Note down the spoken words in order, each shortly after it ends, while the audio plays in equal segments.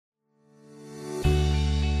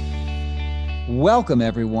Welcome,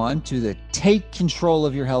 everyone, to the Take Control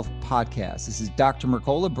of Your Health podcast. This is Dr.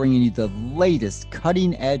 Mercola bringing you the latest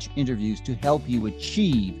cutting-edge interviews to help you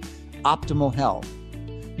achieve optimal health.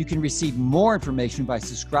 You can receive more information by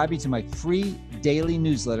subscribing to my free daily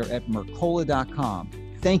newsletter at Mercola.com.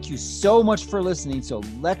 Thank you so much for listening. So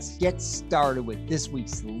let's get started with this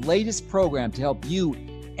week's latest program to help you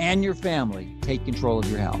and your family take control of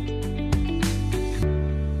your health.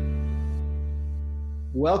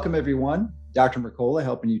 Welcome, everyone. Dr. Mercola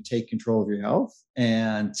helping you take control of your health.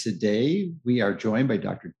 And today we are joined by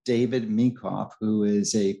Dr. David Minkoff, who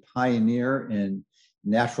is a pioneer in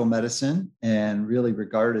natural medicine and really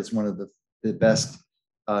regarded as one of the best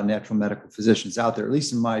natural medical physicians out there, at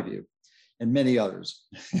least in my view, and many others.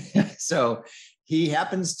 So he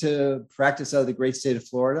happens to practice out of the great state of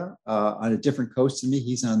Florida on a different coast than me.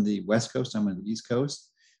 He's on the West Coast, I'm on the East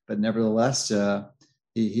Coast, but nevertheless,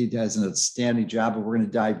 he does an outstanding job, and we're going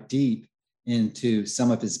to dive deep into some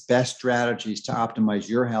of his best strategies to optimize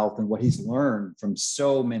your health and what he's learned from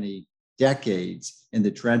so many decades in the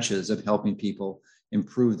trenches of helping people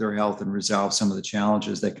improve their health and resolve some of the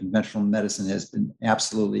challenges that conventional medicine has been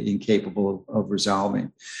absolutely incapable of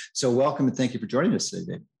resolving. So welcome and thank you for joining us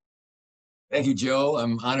today, Dave. Thank you, Joe.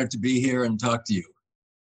 I'm honored to be here and talk to you.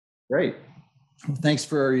 Great. Well, thanks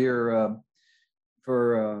for your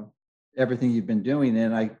everything you've been doing.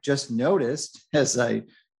 And I just noticed as I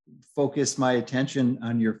focus my attention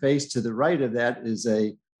on your face, to the right of that is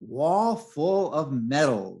a wall full of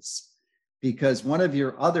medals, because one of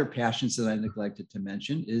your other passions that I neglected to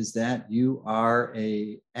mention is that you are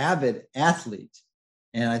an avid athlete.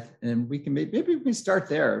 And we can maybe we can start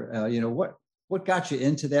there. What got you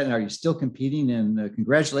into that, and are you still competing? And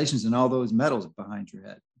congratulations on all those medals behind your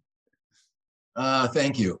head.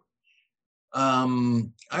 Thank you.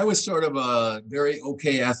 I was sort of a very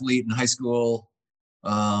okay athlete in high school.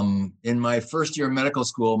 In my first year of medical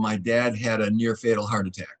school, my dad had a near fatal heart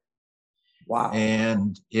attack. Wow.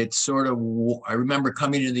 And I remember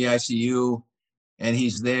coming into the ICU and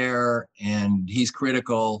he's there and he's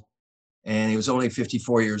critical, and he was only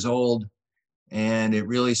 54 years old. And it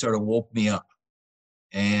really sort of woke me up.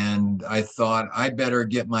 And I thought I better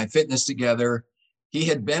get my fitness together. He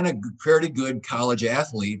had been a pretty good college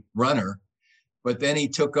athlete, runner, but then he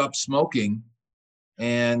took up smoking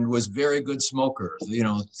and was very good smoker,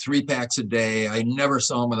 3 packs a day. I never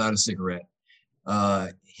saw him without a cigarette.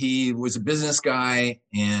 He was a business guy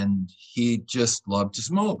and he just loved to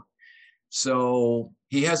smoke. So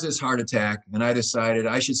he has this heart attack and I decided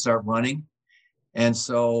I should start running. And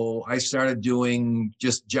so I started doing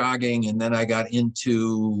just jogging, and then I got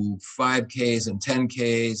into 5Ks and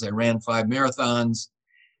 10Ks. I ran 5 marathons.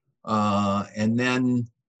 And then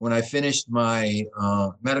when I finished my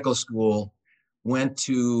medical school, went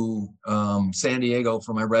to San Diego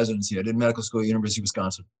for my residency. I did medical school at University of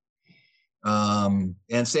Wisconsin.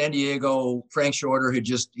 And San Diego, Frank Shorter had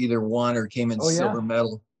just either won or came in silver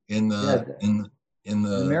medal in the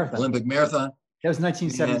marathon. Olympic marathon. That was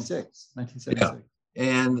 1976. Yeah.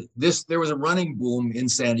 And there was a running boom in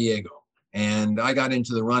San Diego. And I got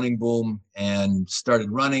into the running boom and started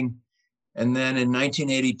running. And then in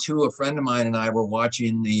 1982, a friend of mine and I were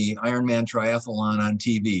watching the Ironman triathlon on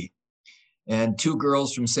TV. And 2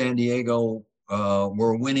 girls from San Diego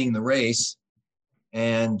were winning the race.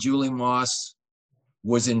 And Julie Moss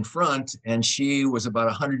was in front, and she was about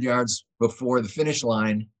 100 yards before the finish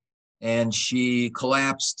line, and she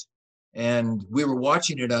collapsed. And we were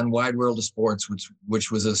watching it on Wide World of Sports,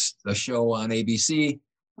 which was a show on ABC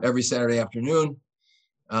every Saturday afternoon.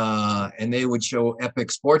 And they would show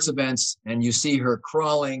epic sports events, and you see her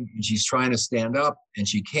crawling, and she's trying to stand up, and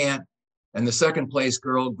she can't. And the second place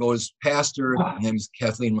girl goes past her, her name's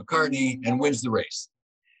Kathleen McCartney, and wins the race.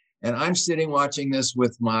 And I'm sitting watching this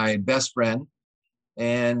with my best friend.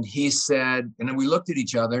 And he said, and then we looked at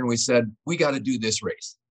each other and we said, we got to do this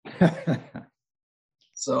race.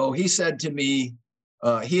 So he said to me,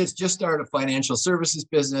 he had just started a financial services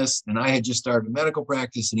business and I had just started a medical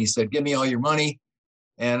practice. And he said, give me all your money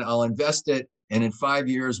and I'll invest it. And in 5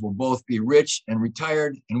 years, we'll both be rich and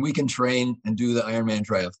retired and we can train and do the Ironman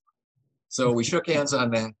triathlon. So we shook hands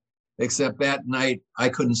on that, except that night I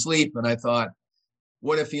couldn't sleep. And I thought,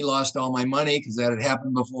 what if he lost all my money? Because that had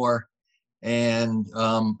happened before. And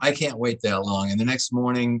I can't wait that long. And the next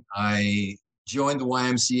morning I joined the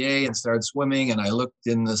YMCA and started swimming. And I looked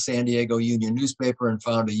in the San Diego Union newspaper and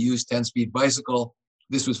found a used 10-speed bicycle.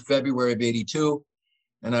 This was February of '82.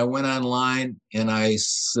 And I went online and I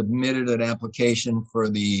submitted an application for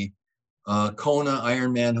the Kona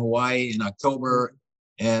Ironman Hawaii in October.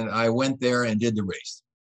 And I went there and did the race.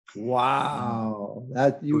 Wow.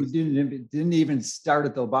 That It you was- didn't even start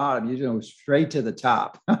at the bottom. You go straight to the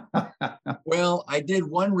top. well, I did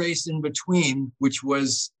one race in between, which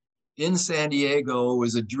was in San Diego. It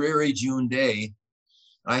was a dreary June day.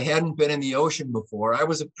 I hadn't been in the ocean before. I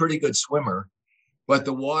was a pretty good swimmer, but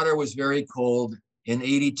the water was very cold. In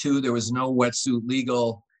 82, there was no wetsuit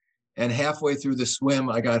legal. And halfway through the swim,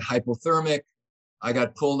 I got hypothermic. I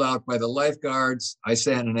got pulled out by the lifeguards. I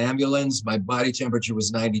sat in an ambulance. My body temperature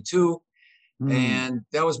was 92. Hmm. And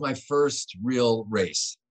that was my first real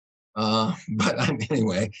race. But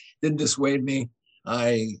anyway, didn't dissuade me.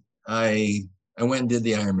 I I I went and did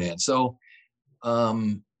the Ironman. So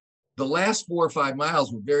um, the last 4 or 5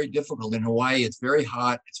 miles were very difficult in Hawaii. It's very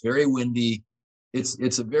hot. It's very windy.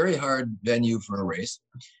 It's a very hard venue for a race.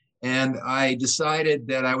 And I decided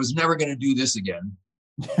that I was never going to do this again.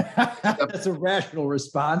 That's a rational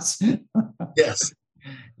response. Yes.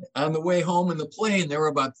 On the way home in the plane, there were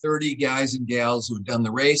about 30 guys and gals who had done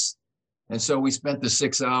the race. And so we spent the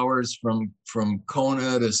 6 hours from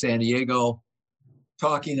Kona to San Diego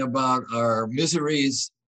talking about our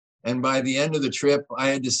miseries. And by the end of the trip, I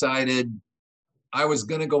had decided I was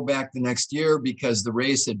going to go back the next year because the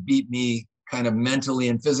race had beat me kind of mentally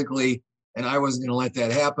and physically, and I wasn't going to let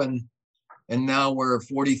that happen. And now we're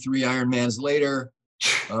 43 Ironmans later,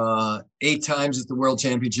 8 times at the World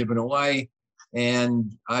Championship in Hawaii,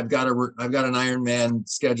 and I've got an Ironman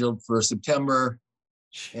scheduled for September,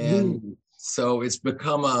 and so it's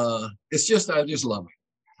become I just love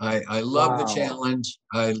it. I love the Wow. challenge.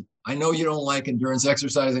 I know you don't like endurance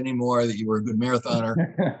exercise anymore, that you were a good marathoner,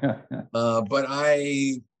 but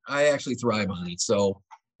I actually thrive on it. So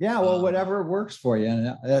Yeah, well, whatever works for you.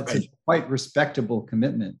 And that's right. a quite respectable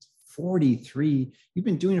commitment. 43. You've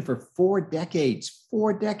been doing it for 4 decades.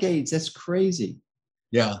 4 decades. That's crazy.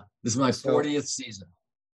 Yeah, this is my So 40th season.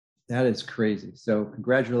 that is crazy. So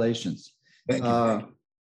congratulations. Thank you.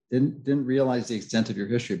 Didn't realize the extent of your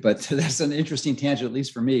history, but that's an interesting tangent, at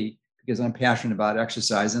least for me, because I'm passionate about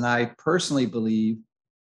exercise. And I personally believe,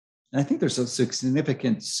 and I think there's a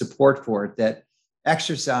significant support for it, that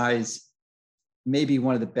exercise may be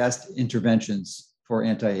one of the best interventions for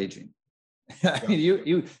anti-aging. I mean,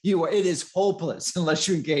 it is hopeless unless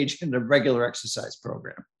you engage in a regular exercise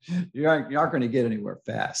program. You aren't going to get anywhere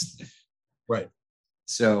fast. Right.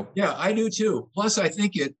 So yeah, I do too. Plus, I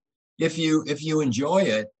think if you enjoy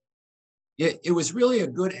it, it was really a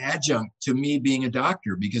good adjunct to me being a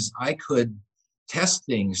doctor, because I could test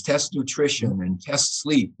things, test nutrition and test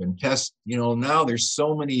sleep and test, now there's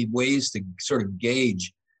so many ways to sort of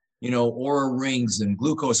gauge, Oura rings and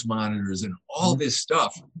glucose monitors and all this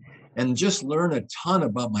stuff, and just learn a ton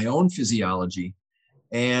about my own physiology,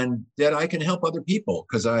 and that I can help other people,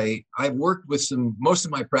 because I've worked with most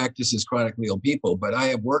of my practice is chronically ill people, but I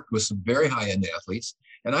have worked with some very high-end athletes,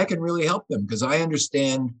 and I can really help them because I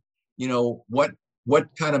understand, what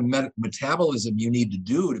kind of metabolism you need to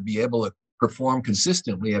do to be able to perform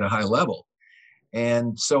consistently at a high level.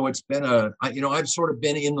 And so it's been I've sort of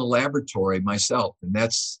been in the laboratory myself, and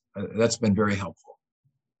that's been very helpful.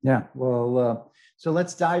 yeah, well, so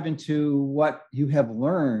let's dive into what you have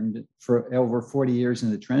learned for over 40 years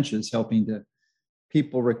in the trenches, helping to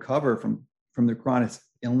people recover from their chronic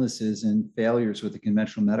illnesses and failures with the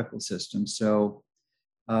conventional medical system. So,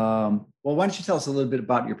 well, why don't you tell us a little bit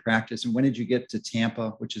about your practice, and when did you get to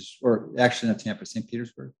Tampa, or actually not Tampa, St.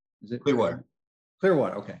 Petersburg? Is it Clearwater?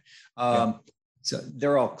 Clearwater, okay. So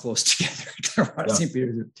they're all close together. Clearwater, Yeah. St.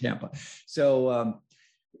 Petersburg, Tampa. So,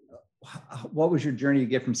 what was your journey to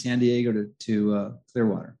get from San Diego to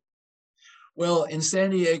Clearwater? Well, in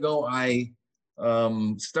San Diego, I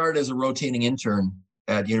started as a rotating intern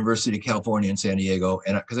at University of California in San Diego,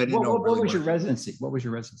 and because I didn't know What was your residency? What was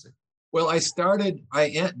your residency? Well,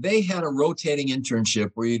 they had a rotating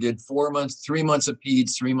internship where you did 4 months, 3 months of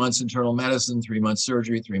peds, 3 months internal medicine, 3 months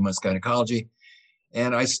surgery, 3 months gynecology.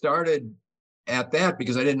 And I started at that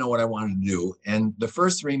because I didn't know what I wanted to do. And the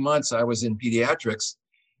first 3 months I was in pediatrics,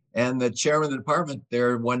 and the chairman of the department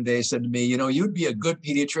there one day said to me, you'd be a good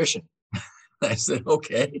pediatrician. I said,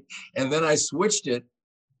 okay. And then I switched it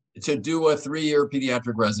to do a 3-year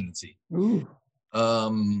pediatric residency. Ooh.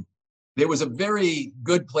 There was a very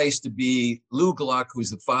good place to be. Lou Gluck,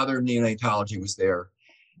 who's the father of neonatology, was there,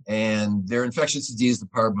 and their infectious disease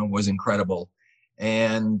department was incredible.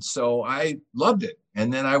 And so I loved it.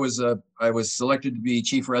 And then I was selected to be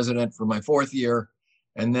chief resident for my 4th year.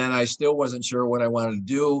 And then I still wasn't sure what I wanted to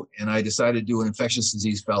do. And I decided to do an infectious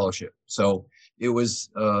disease fellowship. So it was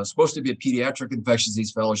supposed to be a pediatric infectious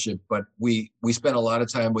disease fellowship, but we spent a lot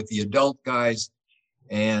of time with the adult guys.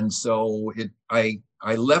 And so I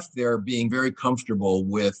I left there being very comfortable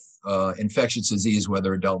with infectious disease,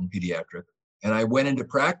 whether adult and pediatric. And I went into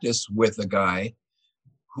practice with a guy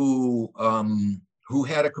who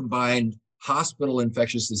had a combined hospital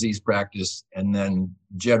infectious disease practice and then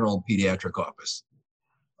general pediatric office.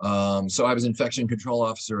 So I was infection control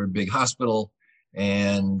officer at a big hospital,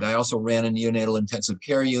 and I also ran a neonatal intensive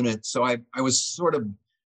care unit. So I was sort of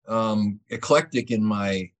eclectic in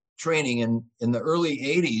my training. And in the early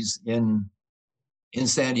 80s in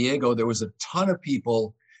San Diego, there was a ton of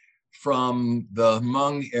people from the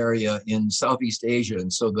Hmong area in Southeast Asia.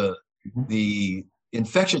 And so the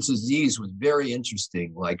infectious disease was very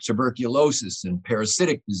interesting, like tuberculosis and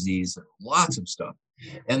parasitic disease and lots of stuff.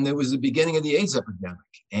 And there was the beginning of the AIDS epidemic.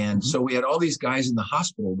 And so we had all these guys in the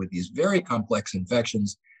hospital with these very complex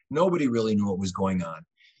infections. Nobody really knew what was going on.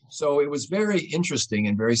 So it was very interesting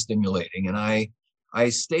and very stimulating. And I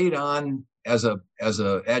stayed on as a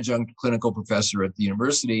adjunct clinical professor at the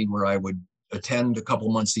university, where I would attend a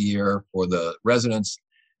couple months a year for the residents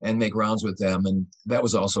and make rounds with them. And that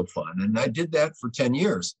was also fun. And I did that for 10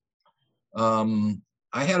 years. I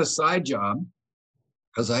had a side job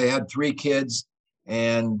because I had 3 kids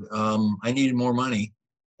and I needed more money.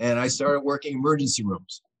 And I started working emergency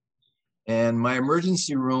rooms. And my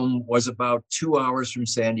emergency room was about 2 hours from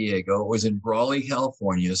San Diego. It was in Brawley,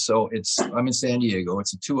 California. So I'm in San Diego.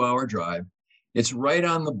 It's a 2-hour drive. It's right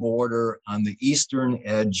on the border on the eastern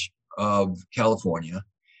edge of California.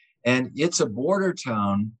 And it's a border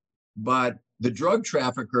town, but the drug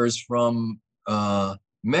traffickers from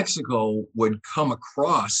Mexico would come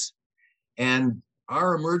across, and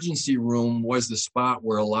our emergency room was the spot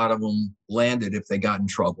where a lot of them landed if they got in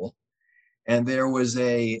trouble. And there was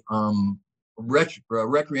a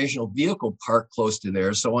recreational vehicle park close to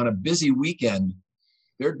there. So on a busy weekend,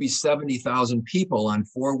 there'd be 70,000 people on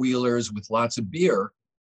 4-wheelers with lots of beer,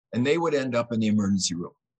 and they would end up in the emergency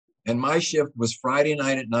room. And my shift was Friday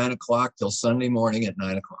night at 9 o'clock till Sunday morning at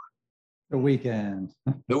 9 o'clock. The weekend.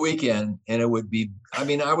 The weekend. And it would be,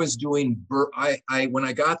 I was doing, when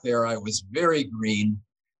I got there, I was very green,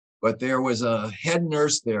 but there was a head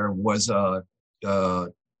nurse there, was a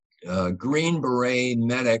Green Beret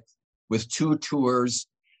medic with 2 tours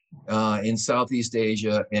in Southeast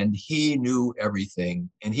Asia, and he knew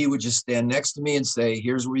everything. And he would just stand next to me and say,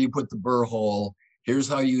 here's where you put the burr hole. Here's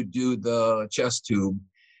how you do the chest tube.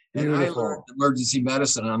 And Beautiful. I learned emergency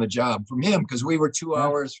medicine on the job from him because we were 2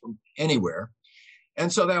 hours from anywhere.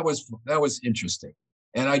 And so that was interesting.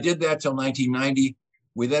 And I did that till 1990.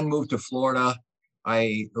 We then moved to Florida.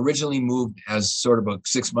 I originally moved as sort of a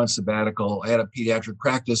 6-month sabbatical. I had a pediatric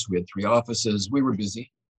practice. We had 3 offices. We were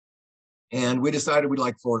busy. And we decided we'd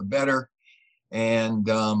like Florida better. And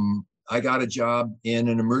I got a job in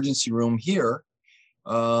an emergency room here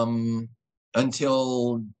until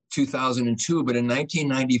 2002. But in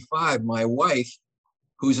 1995, my wife,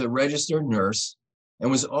 who's a registered nurse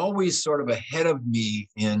and was always sort of ahead of me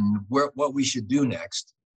in what we should do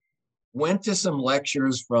next, went to some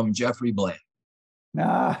lectures from Jeffrey Bland.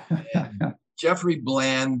 Jeffrey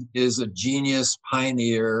Bland is a genius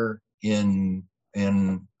pioneer in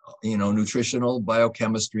nutritional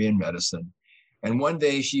biochemistry and medicine. And one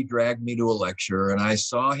day she dragged me to a lecture, and I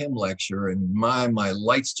saw him lecture, and my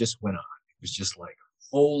lights just went on. It was just like,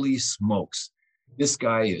 holy smokes, this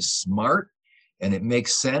guy is smart and it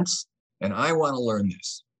makes sense, and I want to learn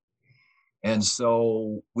this. And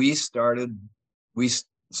so I started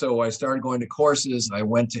going to courses. I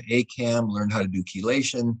went to ACAM, learned how to do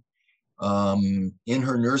chelation. In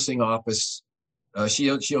her nursing office, she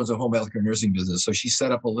owns a home healthcare nursing business. So she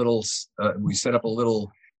set up we set up a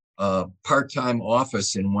little part-time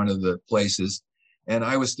office in one of the places. And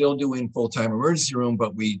I was still doing full-time emergency room,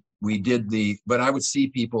 but but I would see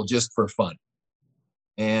people just for fun.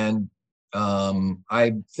 And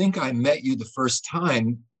I think I met you the first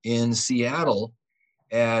time in Seattle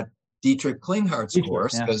at Dietrich Klinghart's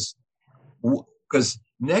course, because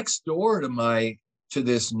next door to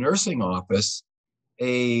this nursing office,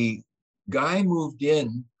 a guy moved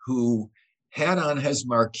in who had on his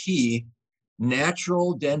marquee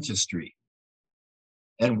natural dentistry.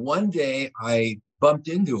 And one day I bumped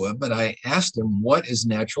into him and I asked him, what is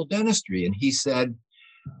natural dentistry? And he said,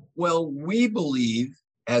 well, we believe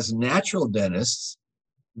as natural dentists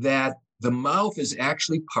that the mouth is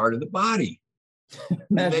actually part of the body.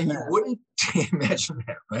 Imagine that. You wouldn't imagine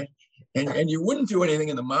that, right? And you wouldn't do anything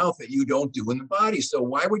in the mouth that you don't do in the body. So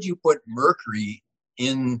why would you put mercury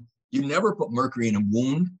in? You never put mercury in a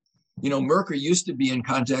wound. Mercury used to be in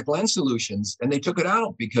contact lens solutions, and they took it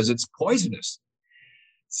out because it's poisonous.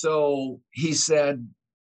 So he said,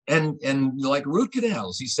 and like root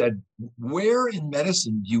canals, he said, where in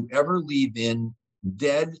medicine do you ever leave in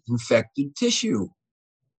dead infected tissue.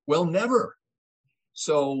 Well, never.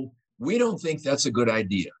 So we don't think that's a good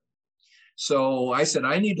idea. So I said,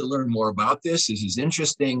 I need to learn more about this. This is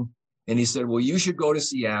interesting. And he said, well, you should go to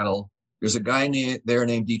Seattle. There's a guy there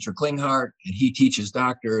named Dietrich Klinghardt, and he teaches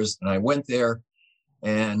doctors. And I went there,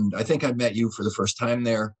 and I think I met you for the first time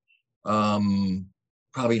there,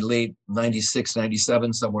 probably late 96,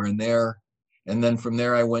 97, somewhere in there. And then from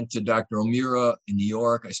there, I went to Dr. O'Meara in New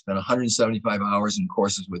York. I spent 175 hours in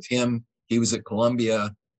courses with him. He was at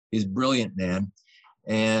Columbia. He's a brilliant man.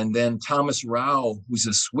 And then Thomas Rau, who's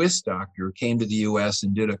a Swiss doctor, came to the US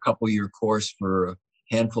and did a couple-year course for a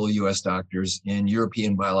handful of US doctors in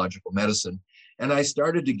European biological medicine. And I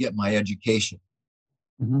started to get my education.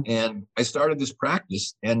 Mm-hmm. And I started this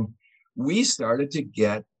practice, and we started to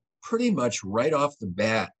get pretty much right off the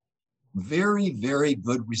bat very, very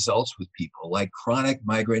good results with people. Like chronic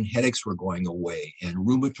migraine headaches were going away, and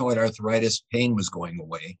rheumatoid arthritis pain was going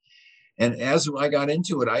away. And as I got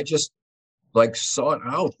into it, I just sought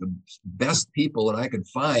out the best people that I could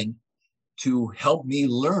find to help me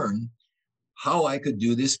learn how I could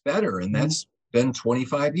do this better. And that's been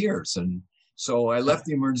 25 years. And so I left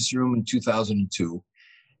the emergency room in 2002,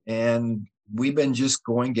 and we've been just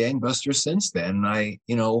going gangbusters since then.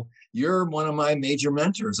 You're one of my major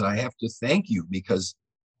mentors. I have to thank you, because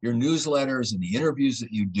your newsletters and the interviews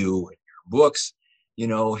that you do and your books,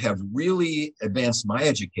 have really advanced my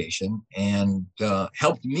education and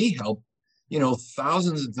helped me help,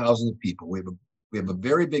 thousands and thousands of people. We have a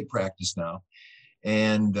very big practice now,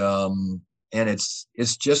 and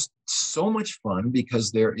it's just so much fun,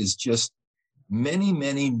 because there is just many,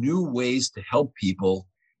 many new ways to help people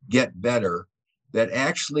get better that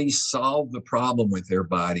actually solve the problem with their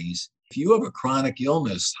bodies. If you have a chronic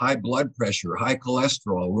illness, high blood pressure, high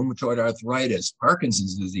cholesterol, rheumatoid arthritis,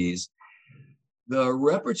 Parkinson's disease, the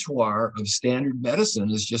repertoire of standard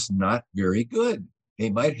medicine is just not very good. They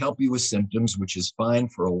might help you with symptoms, which is fine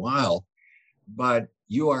for a while, but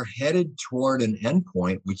you are headed toward an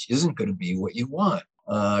endpoint which isn't going to be what you want.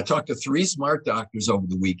 I talked to 3 smart doctors over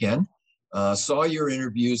the weekend. Saw your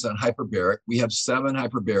interviews on hyperbaric. We have 7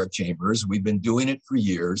 hyperbaric chambers. We've been doing it for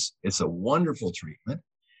years. It's a wonderful treatment.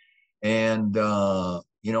 And,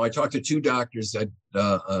 I talked to 2 doctors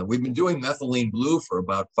that we've been doing methylene blue for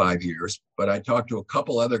about 5 years, but I talked to a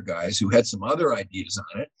couple other guys who had some other ideas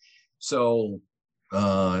on it. So,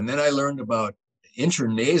 and then I learned about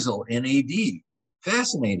intranasal NAD.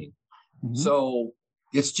 Fascinating. Mm-hmm. So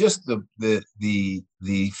it's just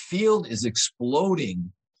the field is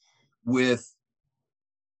exploding with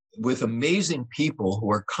amazing people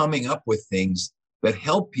who are coming up with things that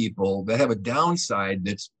help people that have a downside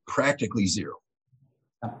that's practically zero.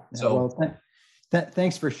 So,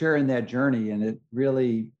 thanks for sharing that journey. And it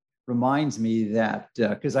really reminds me that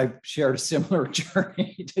because I've shared a similar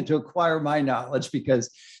journey to acquire my knowledge,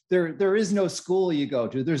 because there is no school you go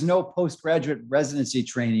to. There's no postgraduate residency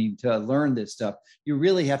training to learn this stuff. You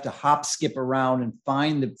really have to hop, skip around and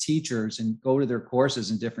find the teachers and go to their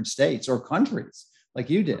courses in different states or countries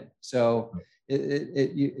like you did. So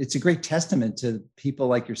it's a great testament to people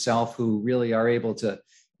like yourself who really are able to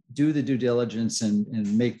do the due diligence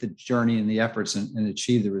and make the journey and the efforts and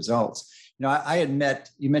achieve the results. I had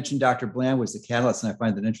you mentioned Dr. Bland was the catalyst, and I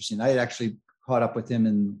find that interesting. I had actually caught up with him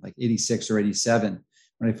in like 86 or 87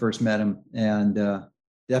 when I first met him, and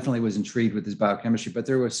definitely was intrigued with his biochemistry. But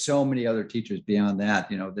there were so many other teachers beyond that,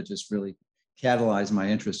 that just really catalyzed my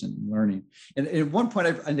interest in learning. And at one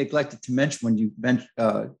point, I neglected to mention when you mentioned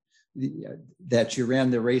that you ran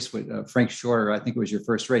the race with Frank Shorter. I think it was your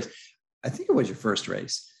first race.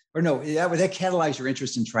 Or no, that catalyzed your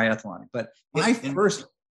interest in triathlon. But my first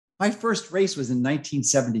race was in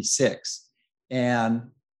 1976, and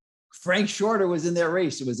Frank Shorter was in that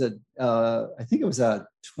race. It was I think it was a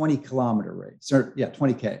 20-kilometer race,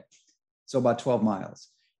 20K, so about 12 miles.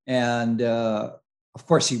 And of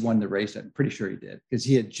course, he won the race. I'm pretty sure he did, because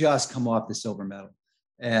he had just come off the silver medal,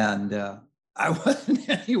 and I wasn't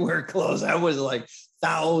anywhere close. I was like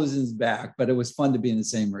thousands back, but it was fun to be in the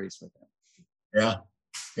same race with him.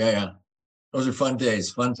 Yeah. Those are fun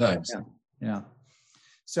days, fun times. Yeah.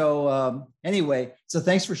 So anyway, so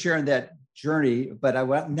thanks for sharing that journey.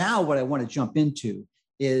 But now what I want to jump into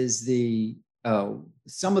is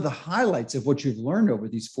some of the highlights of what you've learned over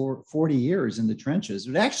these 40 years in the trenches.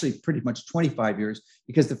 It actually pretty much 25 years,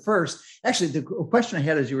 because the question I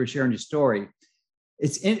had as you were sharing your story,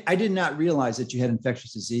 I did not realize that you had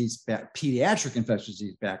infectious disease, pediatric infectious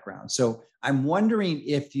disease background. So I'm wondering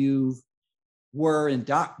if you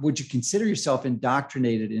would you consider yourself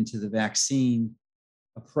indoctrinated into the vaccine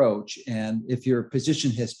approach, and if your position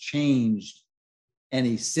has changed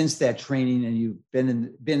any since that training, and you've been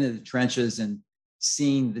in the trenches and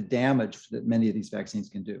seen the damage that many of these vaccines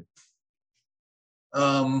can do?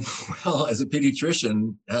 Well, as a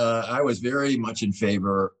pediatrician, I was very much in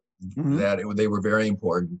favor that they were very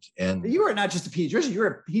important. And you are not just a pediatrician; you're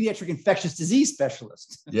a pediatric infectious disease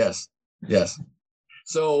specialist. Yes.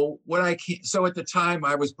 So at the time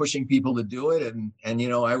I was pushing people to do it, and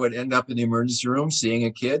I would end up in the emergency room seeing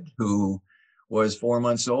a kid who was 4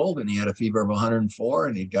 months old and he had a fever of 104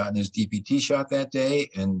 and he'd gotten his DPT shot that day.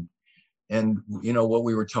 And what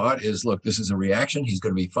we were taught is, look, this is a reaction. He's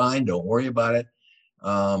going to be fine. Don't worry about it.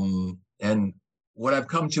 And what I've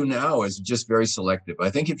come to now is just very selective. I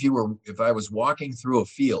think if I was walking through a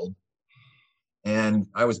field and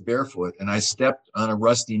I was barefoot and I stepped on a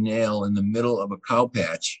rusty nail in the middle of a cow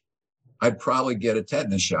patch, I'd probably get a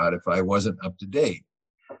tetanus shot if I wasn't up to date.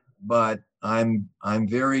 But I'm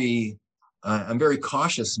very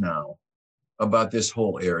cautious now about this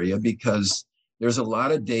whole area, because there's a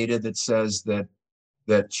lot of data that says that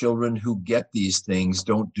children who get these things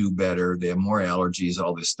don't do better. They have more allergies,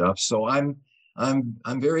 all this stuff. So I'm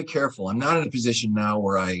very careful. I'm not in a position now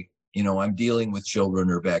where I'm dealing with children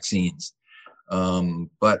or vaccines.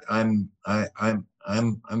 But I'm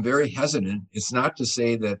very hesitant. It's not to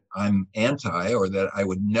say that I'm anti or that I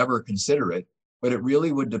would never consider it, but it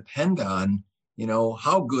really would depend on,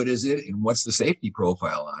 how good is it and what's the safety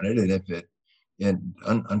profile on it. And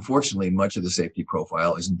unfortunately, much of the safety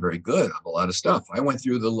profile isn't very good on a lot of stuff. I went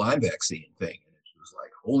through the Lyme vaccine thing, and it was like,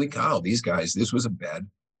 holy cow, these guys, this was a bad,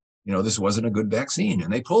 this wasn't a good vaccine,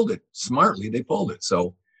 and they pulled it smartly. They pulled it.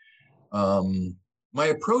 So my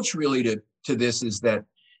approach really to this is that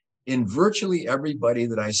in virtually everybody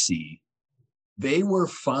that I see, they were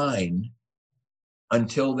fine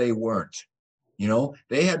until they weren't.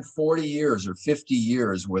 They had 40 years or 50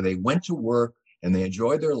 years where they went to work and they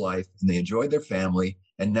enjoyed their life and they enjoyed their family,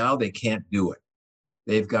 and now they can't do it.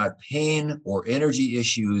 They've got pain or energy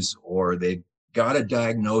issues, or they've got a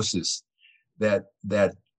diagnosis that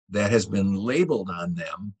has been labeled on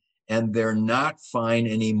them, and they're not fine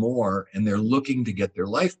anymore, and they're looking to get their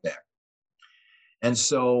life back. And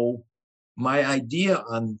so my idea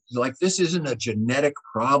on, like, this isn't a genetic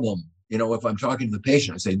problem. If I'm talking to the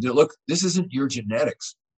patient, I say, look, this isn't your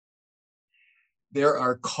genetics. There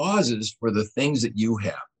are causes for the things that you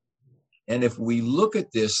have. And if we look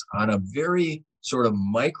at this on a very sort of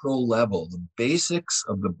micro level, the basics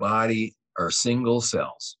of the body are single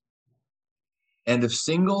cells. And if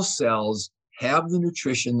single cells have the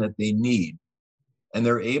nutrition that they need, and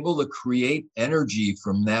they're able to create energy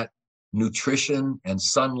from that nutrition and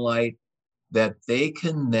sunlight, that they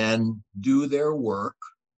can then do their work,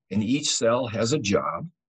 and each cell has a job,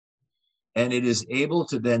 and it is able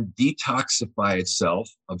to then detoxify itself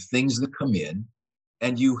of things that come in,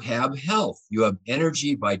 and you have health, you have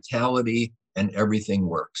energy, vitality, and everything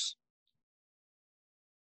works.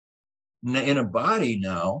 In a body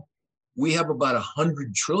now, we have about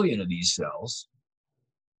 100 trillion of these cells,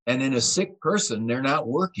 and in a sick person, they're not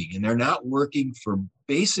working, and they're not working for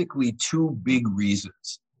basically two big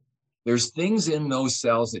reasons. There's things in those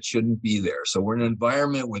cells that shouldn't be there. So we're in an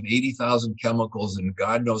environment with 80,000 chemicals and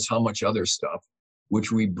God knows how much other stuff,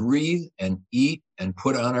 which we breathe and eat and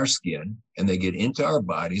put on our skin, and they get into our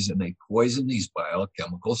bodies and they poison these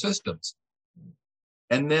biochemical systems.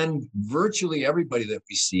 And then virtually everybody that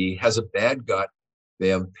we see has a bad gut. They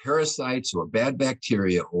have parasites or bad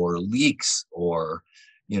bacteria or leaks or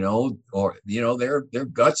their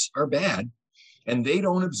guts are bad and they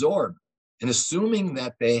don't absorb. And assuming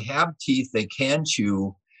that they have teeth they can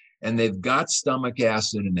chew, and they've got stomach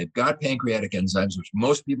acid and they've got pancreatic enzymes, which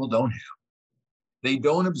most people don't have, they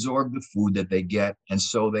don't absorb the food that they get. And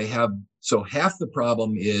so half the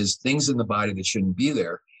problem is things in the body that shouldn't be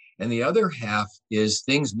there. And the other half is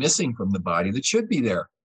things missing from the body that should be there.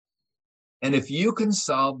 And if you can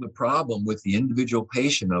solve the problem with the individual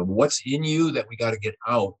patient of what's in you that we got to get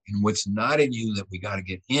out and what's not in you that we got to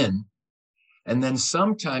get in, and then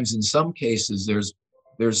sometimes in some cases,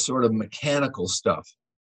 there's sort of mechanical stuff,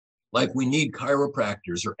 like we need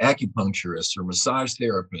chiropractors or acupuncturists or massage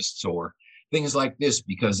therapists or things like this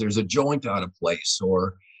because there's a joint out of place,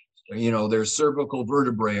 or, their cervical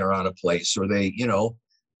vertebrae are out of place, or they,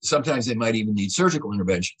 sometimes they might even need surgical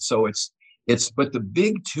intervention. So but the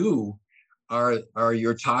big two are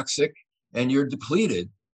you're toxic and you're depleted.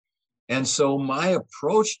 And so my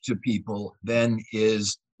approach to people then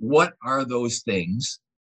is, what are those things?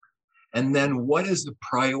 And then what is the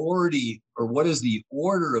priority, or what is the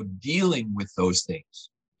order of dealing with those things?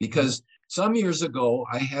 Because some years ago,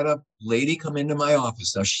 I had a lady come into my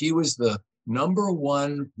office. Now, she was the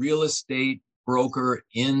 #1 real estate broker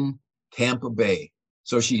in Tampa Bay.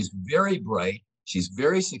 So she's very bright. She's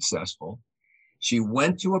very successful. She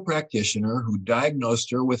went to a practitioner who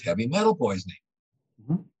diagnosed her with heavy metal poisoning.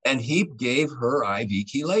 Mm-hmm. And he gave her IV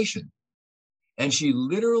chelation. And she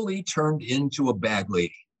literally turned into a bag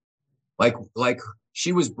lady. Like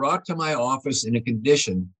she was brought to my office in a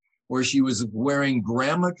condition where she was wearing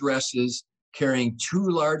grandma dresses, carrying 2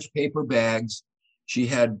 large paper bags. She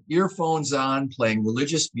had earphones on, playing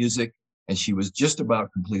religious music, and she was just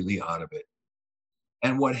about completely out of it.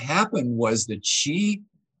 And what happened was that he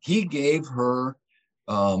gave her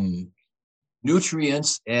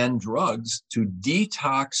nutrients and drugs to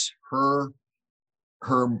detox her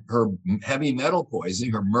heavy metal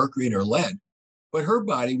poisoning, her mercury and her lead, but her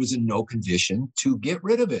body was in no condition to get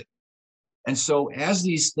rid of it. And so as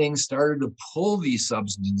these things started to pull these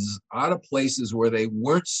substances out of places where they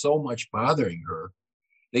weren't so much bothering her,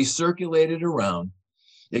 they circulated around.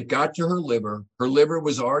 It got to her liver. Her liver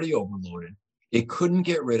was already overloaded. It couldn't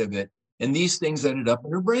get rid of it. And these things ended up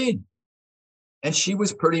in her brain. And she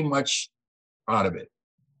was pretty much out of it.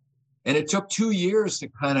 And it took 2 years to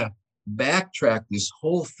kind of backtrack this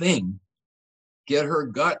whole thing, get her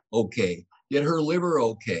gut okay, get her liver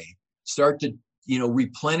okay, start to,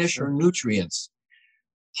 replenish her nutrients,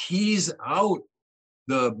 tease out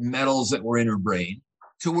the metals that were in her brain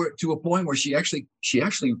to a point where she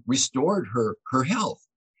actually restored her health.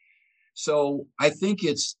 So I think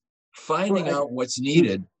it's finding out what's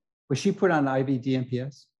needed. Was she put on IV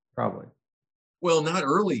DMPS? Probably. Well, not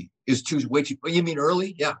early is way too. You mean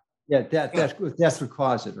early? Yeah. Yeah, that's what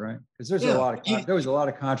caused it, right? Because there was a lot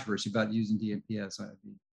of controversy about using DMPS IV.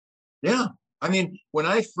 Yeah. I mean, when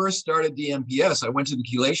I first started DMPS, I went to the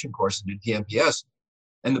chelation course and did DMPS,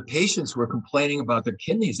 and the patients were complaining about their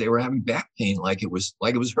kidneys. They were having back pain, like it was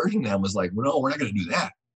hurting them. Was like, well, no, we're not going to do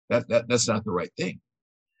that. That's not the right thing.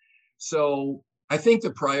 So I think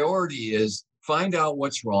the priority is find out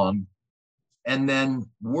what's wrong, and then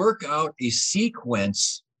work out a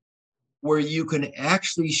sequence where you can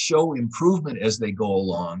actually show improvement as they go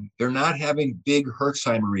along. They're not having big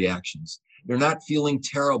Herxheimer reactions. They're not feeling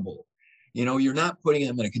terrible. You're not putting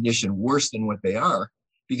them in a condition worse than what they are,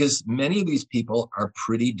 because many of these people are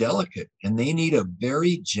pretty delicate and they need a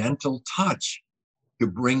very gentle touch to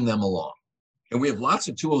bring them along. And we have lots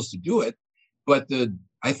of tools to do it, but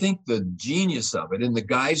I think the genius of it, and the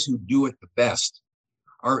guys who do it the best,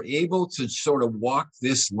 are able to sort of walk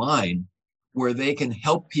this line where they can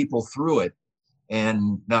help people through it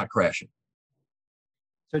and not crash it.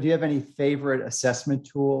 So do you have any favorite assessment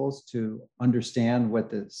tools to understand what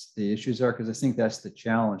the issues are? Because I think that's the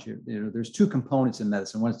challenge. There's 2 components in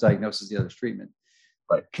medicine. One is diagnosis, the other is treatment.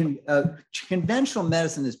 Right. Conventional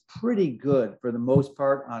medicine is pretty good for the most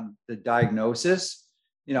part on the diagnosis.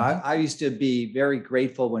 I used to be very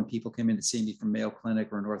grateful when people came in to see me from Mayo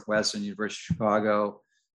Clinic or Northwestern, University of Chicago,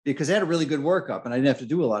 because they had a really good workup and I didn't have to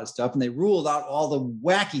do a lot of stuff. And they ruled out all the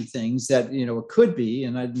wacky things that, it could be,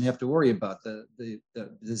 and I didn't have to worry about the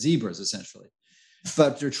zebras essentially.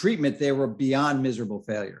 But their treatment, they were beyond miserable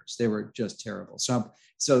failures. They were just terrible.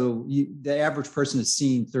 So the average person has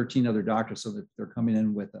seen 13 other doctors, so that they're coming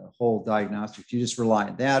in with a whole diagnostic. Do you just rely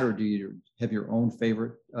on that, or do you have your own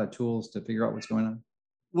favorite tools to figure out what's going on?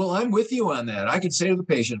 Well, I'm with you on that. I could say to the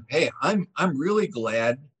patient, hey, I'm really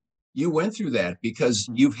glad you went through that, because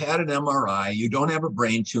you've had an MRI, you don't have a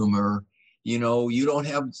brain tumor, you don't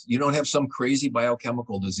have some crazy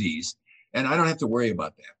biochemical disease. And I don't have to worry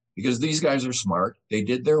about that, because these guys are smart. They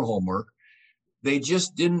did their homework. They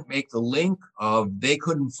just didn't make the link of they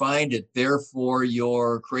couldn't find it, therefore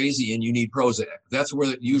you're crazy and you need Prozac. That's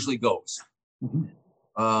where it usually goes.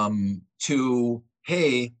 Mm-hmm. To,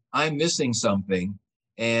 hey, I'm missing something,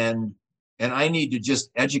 and I need to just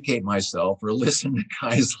educate myself or listen to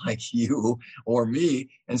guys like you or me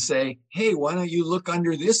and say, hey, why don't you look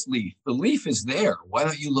under this leaf? The leaf is there. Why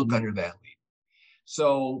don't you look under that leaf?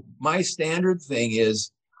 So my standard thing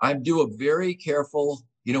is I do a very careful,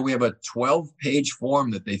 we have a 12-page form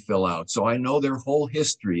that they fill out. So I know their whole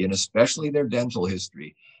history, and especially their dental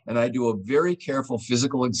history. And I do a very careful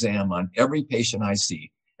physical exam on every patient I see.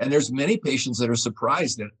 And there's many patients that are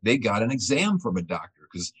surprised that they got an exam from a doctor,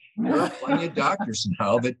 because there are plenty of doctors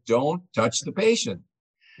now that don't touch the patient.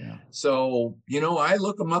 Yeah. So, I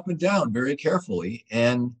look them up and down very carefully.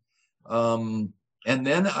 And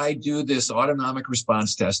then I do this autonomic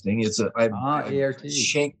response testing.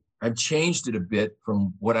 I've changed it a bit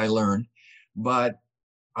from what I learned, but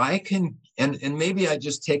I can, and maybe I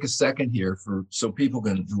just take a second here so people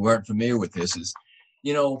who aren't familiar with this is,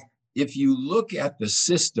 if you look at the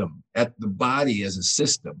system, at the body as a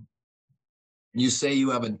system, you say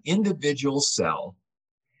you have an individual cell,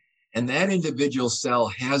 And that individual cell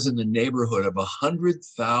has in the neighborhood of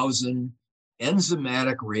 100,000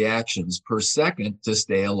 enzymatic reactions per second to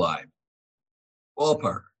stay alive.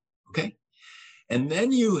 Ballpark, okay? And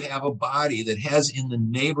then you have a body that has in the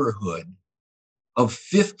neighborhood of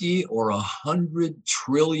 50 or 100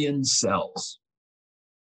 trillion cells.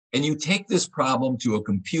 And you take this problem to a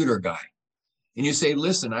computer guy and you say,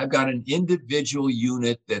 listen, I've got an individual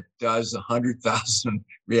unit that does 100,000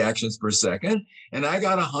 reactions per second, and I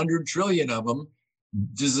got 100 trillion of them.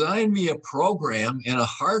 Design me a program and a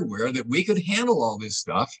hardware that we could handle all this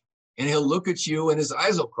stuff. And he'll look at you and his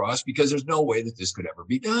eyes will cross because there's no way that this could ever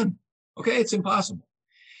be done. Okay, it's impossible.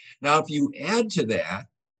 Now, if you add to that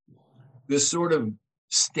this sort of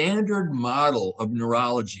standard model of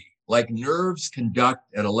neurology, like nerves conduct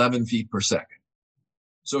at 11 feet per second.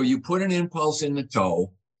 So you put an impulse in the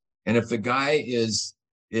toe, and if the guy is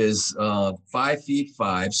 5 feet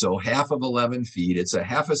 5, so half of 11 feet, it's a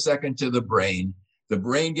half a second to the brain. The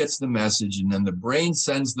brain gets the message, and then the brain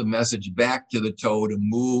sends the message back to the toe to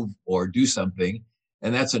move or do something,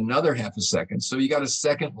 and that's another half a second. So you got a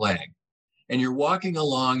second lag. And you're walking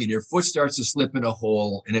along and your foot starts to slip in a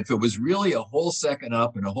hole. And if it was really a whole second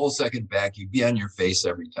up and a whole second back, you'd be on your face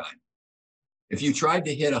every time. If you tried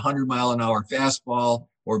to hit a 100-mile-an-hour fastball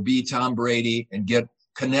or be Tom Brady and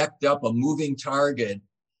connect up a moving target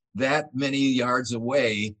that many yards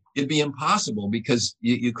away, it'd be impossible because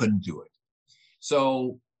you couldn't do it.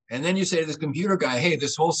 So, and then you say to this computer guy, hey,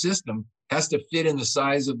 this whole system has to fit in the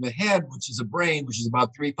size of the head, which is a brain, which is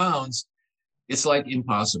about 3 pounds. It's like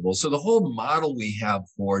impossible. So the whole model we have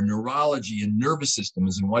for neurology and nervous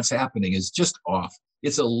systems and what's happening is just off.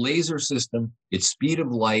 It's a laser system. It's speed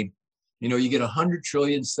of light. You know, you get 100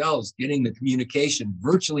 trillion cells getting the communication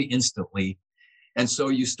virtually instantly. And so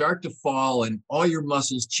you start to fall and all your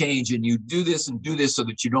muscles change and you do this so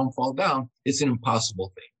that you don't fall down. It's an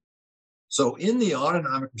impossible thing. So in the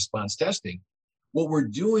autonomic response testing, what we're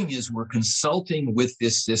doing is we're consulting with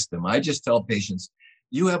this system. I just tell patients,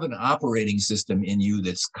 you have an operating system in you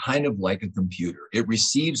that's kind of like a computer. It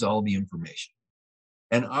receives all the information.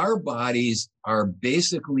 And our bodies are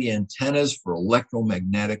basically antennas for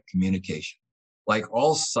electromagnetic communication. Like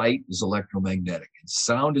all sight is electromagnetic and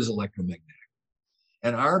sound is electromagnetic.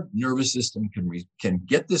 And our nervous system can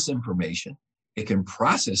get this information, it can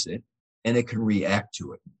process it, and it can react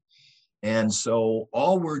to it. And so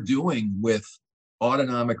all we're doing with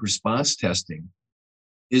autonomic response testing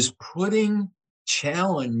is putting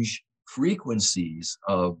challenge frequencies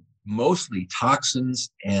of mostly toxins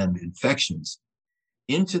and infections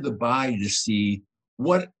into the body to see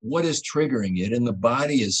what is triggering it. And the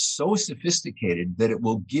body is so sophisticated that it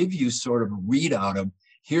will give you sort of a readout of,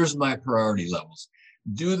 here's my priority levels.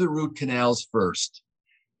 Do the root canals first.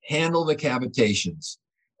 Handle the cavitations.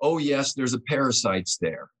 Oh, yes, there's a parasites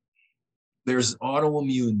there. There's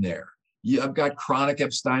autoimmune there. I've got chronic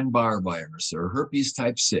Epstein-Barr virus or herpes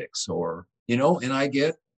type 6 or, you know, and I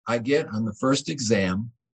get on the first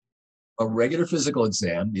exam, a regular physical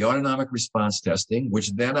exam, the autonomic response testing,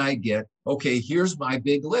 which then I get, okay, here's my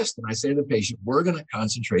big list. And I say to the patient, we're going to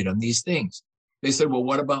concentrate on these things. They said, well,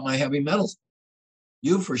 what about my heavy metals?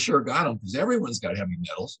 You for sure got them because everyone's got heavy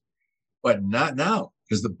metals, but not now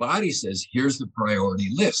because the body says, here's the priority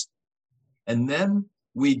list. And then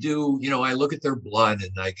we do, you know, I look at their blood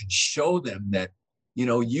and I can show them that, you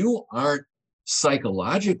know, you aren't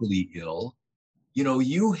psychologically ill. You know,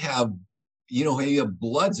 you have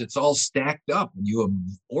bloods that's all stacked up and you have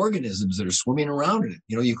organisms that are swimming around in it.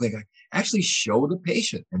 You know, you can actually show the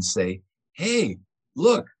patient and say, hey,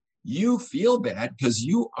 look, you feel bad because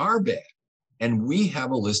you are bad. And we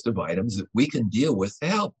have a list of items that we can deal with to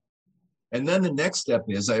help. And then the next step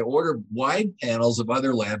is I order wide panels of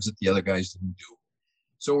other labs that the other guys didn't do.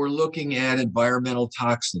 So we're looking at environmental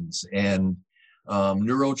toxins and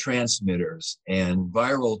neurotransmitters and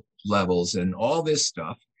viral levels and all this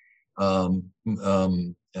stuff,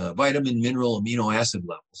 vitamin, mineral, amino acid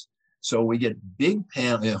levels. So we get big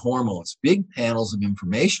hormones, big panels of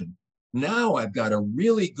information. Now I've got a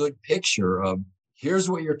really good picture of here's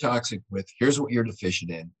what you're toxic with, here's what you're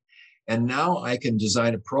deficient in. And now I can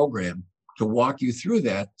design a program to walk you through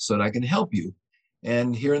that so that I can help you.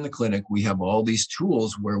 And here in the clinic, we have all these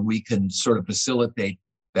tools where we can sort of facilitate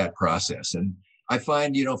that process. And I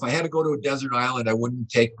find, you know, if I had to go to a desert island, I wouldn't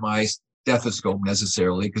take my stethoscope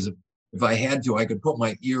necessarily, because if I had to, I could put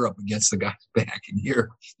my ear up against the guy's back and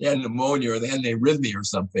hear they had pneumonia or they had an arrhythmia or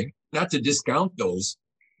something, not to discount those.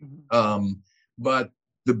 But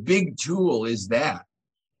the big tool is that.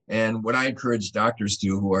 And what I encourage doctors to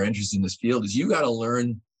who are interested in this field is you've got to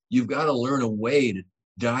learn a way to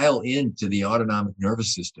dial into the autonomic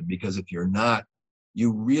nervous system, because if you're not,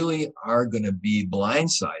 you really are going to be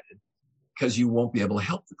blindsided because you won't be able to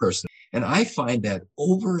help the person. And I find that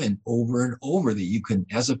over and over and over that you can,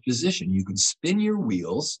 as a physician, you can spin your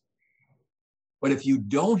wheels. But if you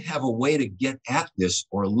don't have a way to get at this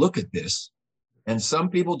or look at this, and some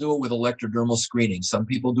people do it with electrodermal screening, some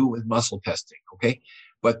people do it with muscle testing, okay?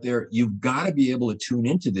 But you've got to be able to tune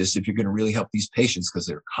into this if you're going to really help these patients, because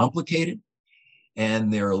they're complicated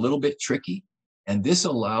and they're a little bit tricky. And this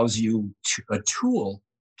allows you a tool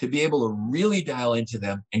to be able to really dial into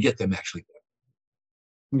them and get them actually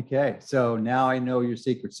better. Okay, so now I know your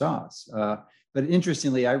secret sauce. But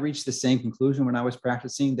interestingly, I reached the same conclusion when I was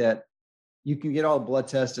practicing, that you can get all the blood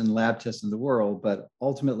tests and lab tests in the world, but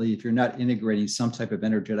ultimately, if you're not integrating some type of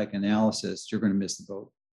energetic analysis, you're going to miss the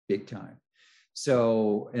boat big time.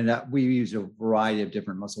 So, and we use a variety of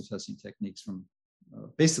different muscle testing techniques from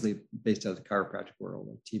basically based out of the chiropractic world,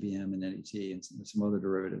 like TBM and NET and some other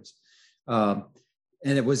derivatives.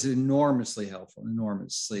 And it was enormously helpful,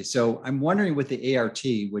 enormously. So I'm wondering with the ART,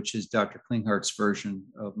 which is Dr. Klinghart's version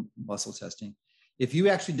of muscle testing, if you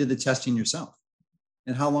actually did the testing yourself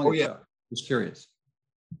and how long it took. Just curious.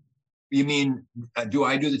 You mean, do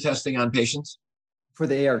I do the testing on patients? For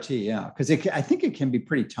the ART, yeah. Because I think it can be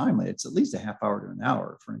pretty timely. It's at least a half hour to an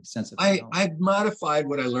hour for an extensive. I've modified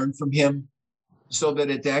what I learned from him so that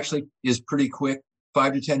it actually is pretty quick,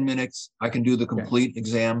 5 to 10 minutes. I can do the complete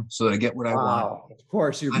exam so that I get what I want. Of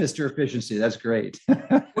course, you're Mr. Efficiency. That's great.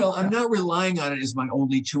 Well, I'm not relying on it as my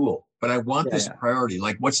only tool, but I want this priority.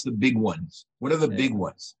 Like, what's the big ones? What are the big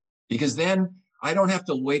ones? Because then I don't have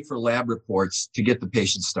to wait for lab reports to get the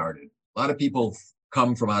patient started. A lot of people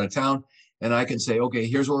come from out of town, and I can say, okay,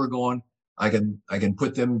 here's where we're going. I can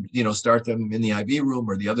put them, start them in the IV room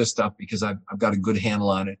or the other stuff because I've got a good handle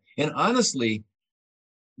on it. And honestly,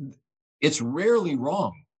 it's rarely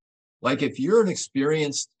wrong. Like, if you're an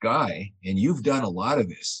experienced guy and you've done a lot of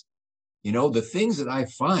this, the things that I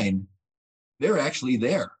find, they're actually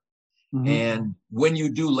there. Mm-hmm. And when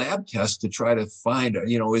you do lab tests to try to find,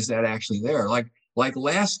 is that actually there? Like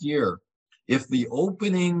last year, if the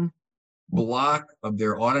opening block of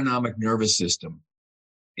their autonomic nervous system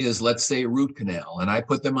is, let's say, root canal, and I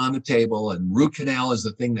put them on the table, and root canal is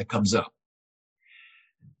the thing that comes up.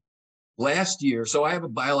 Last year, so I have a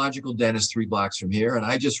biological dentist 3 blocks from here, and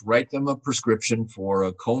I just write them a prescription for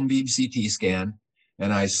a cone beam CT scan.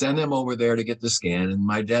 And I send them over there to get the scan. And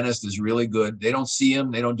my dentist is really good. They don't see him.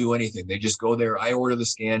 They don't do anything. They just go there. I order the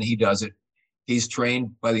scan. He does it. He's trained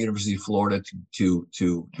by the University of Florida to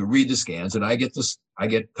read the scans. And I get this. I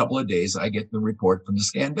get a couple of days. I get the report from the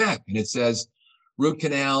scan back, and it says root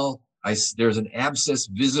canal. There's an abscess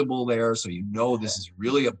visible there, so this is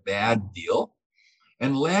really a bad deal.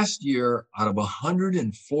 And last year, out of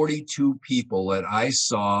 142 people that I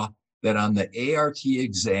saw that on the ART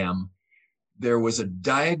exam, there was a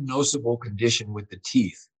diagnosable condition with the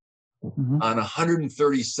teeth. Mm-hmm. On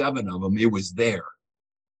 137 of them, it was there.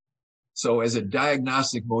 So as a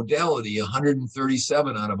diagnostic modality,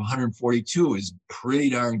 137 out of 142 is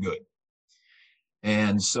pretty darn good.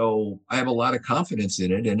 And so I have a lot of confidence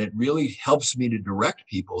in it, and it really helps me to direct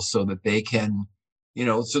people so that they can,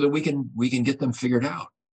 so that we can get them figured out.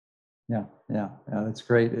 Yeah, that's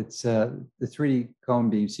great. It's the 3D cone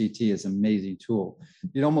beam CT is an amazing tool.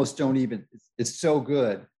 You almost don't even, it's so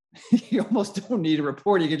good. You almost don't need a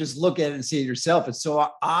report. You can just look at it and see it yourself. It's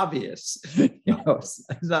so obvious.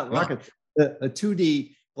 It's not rocket. A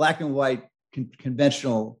 2D black and white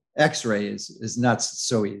conventional X-ray is not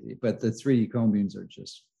so easy, but the 3D cone beams are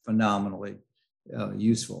just phenomenally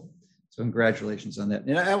useful. So congratulations on that.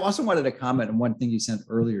 And I also wanted to comment on one thing you said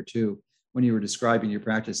earlier too, when you were describing your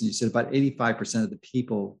practice, and you said about 85% of the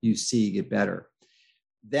people you see get better.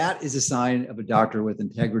 That is a sign of a doctor with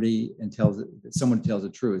integrity and someone tells the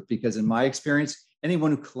truth. Because in my experience,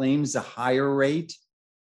 anyone who claims a higher rate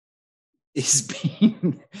is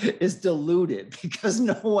deluded, because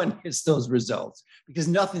no one gets those results, because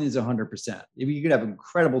nothing is 100%. You could have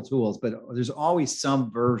incredible tools, but there's always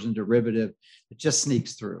some version derivative that just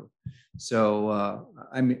sneaks through. So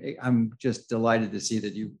I'm just delighted to see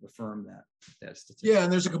that you affirm that statistic. Yeah,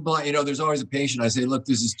 and there's a complaint. There's always a patient. I say, look,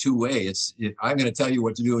 this is two-way. I'm going to tell you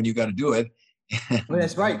what to do, and you got to do it. Well,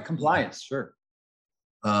 that's right. Compliance, sure.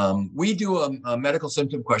 We do a medical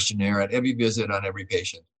symptom questionnaire at every visit on every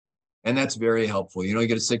patient, and that's very helpful. You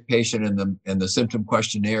get a sick patient, and the symptom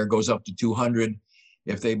questionnaire goes up to 200.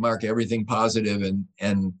 If they mark everything positive,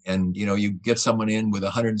 and you get someone in with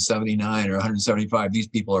 179 or 175, these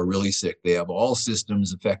people are really sick. They have all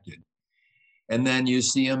systems affected. And then you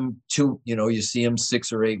see them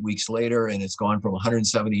 6 or 8 weeks later, and it's gone from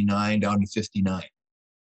 179 down to 59.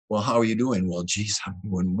 well, how are you doing? Well, geez, I'm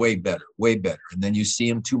doing way better, way better. And then you see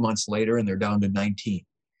them 2 months later and they're down to 19.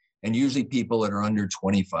 And usually people that are under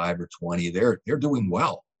 25 or 20, they're doing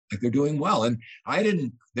well. Like they're doing well. And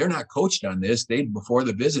they're not coached on this. Before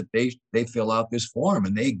the visit, they fill out this form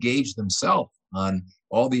and they gauge themselves on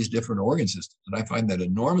all these different organ systems. And I find that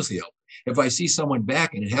enormously helpful. If I see someone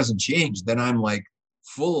back and it hasn't changed, then I'm like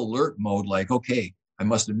full alert mode, like, okay, I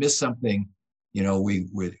must have missed something.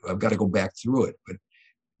 I've got to go back through it.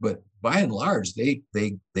 But by and large, they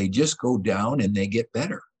just go down and they get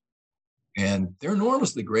better. And they're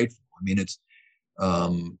enormously grateful. I mean, it's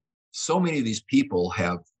so many of these people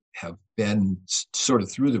have been sort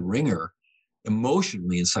of through the ringer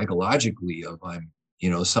emotionally and psychologically of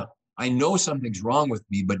I know something's wrong with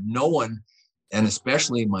me, but no one, and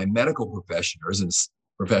especially my medical professionals and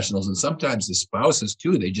sometimes the spouses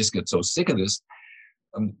too, they just get so sick of this,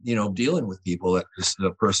 dealing with people that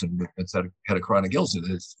the person that's had a chronic illness,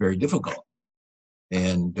 it's very difficult.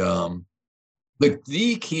 And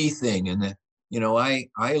the key thing, and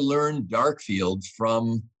I learned Darkfield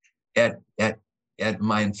from at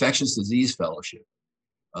my infectious disease fellowship.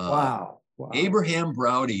 Wow. Abraham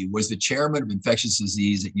Braude was the chairman of infectious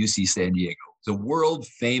disease at UC San Diego, the world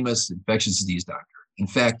famous infectious disease doctor. In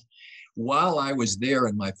fact, while I was there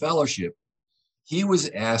in my fellowship, he was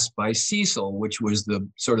asked by Cecil, which was the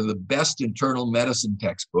sort of the best internal medicine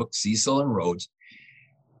textbook, Cecil and Rhodes,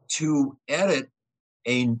 to edit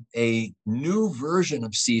a new version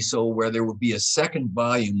of Cecil where there would be a second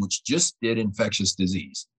volume which just did infectious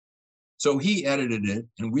disease. So he edited it,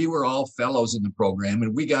 and we were all fellows in the program,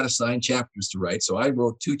 and we got assigned chapters to write. So I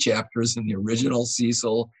wrote 2 chapters in the original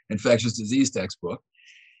Cecil infectious disease textbook.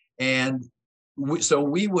 And so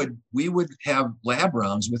we would have lab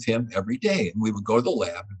rounds with him every day, and we would go to the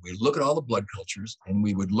lab and we'd look at all the blood cultures, and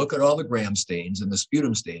we would look at all the gram stains and the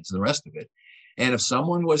sputum stains and the rest of it. And if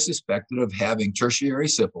someone was suspected of having tertiary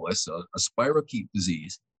syphilis, a spirochete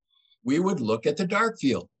disease, we would look at the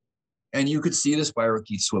Darkfield, and you could see the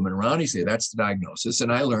spirochete swimming around. You say, that's the diagnosis.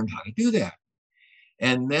 And I learned how to do that.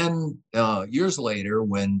 And then years later,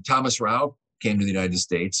 when Thomas Rau came to the United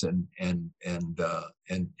States and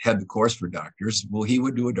had the course for doctors, well, he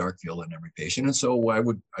would do a Darkfield on every patient. And so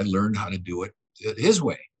I learned how to do it his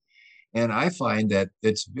way. And I find that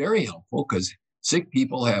it's very helpful because sick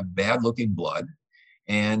people have bad looking blood.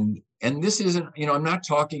 And this isn't, I'm not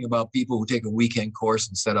talking about people who take a weekend course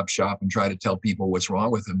and set up shop and try to tell people what's wrong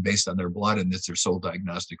with them based on their blood, and it's their sole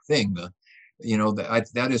diagnostic thing.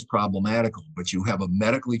 That is problematical. But you have a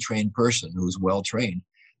medically trained person who's well trained,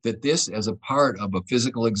 that this, as a part of a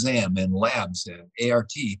physical exam and labs and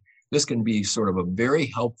ART, this can be sort of a very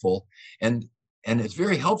helpful, and it's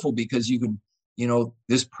very helpful because you can,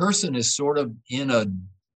 this person is sort of in a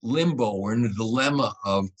limbo or in a dilemma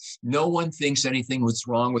of no one thinks anything was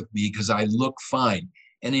wrong with me because I look fine.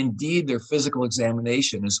 And indeed, their physical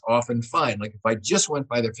examination is often fine. Like if I just went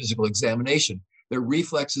by their physical examination, their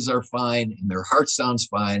reflexes are fine and their heart sounds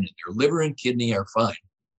fine and their liver and kidney are fine.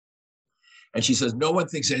 And she says, no one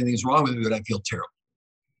thinks anything's wrong with me, but I feel terrible.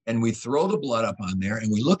 And we throw the blood up on there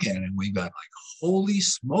and we look at it and we got like, holy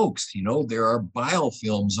smokes, there are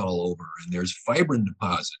biofilms all over and there's fibrin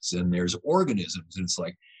deposits and there's organisms. And it's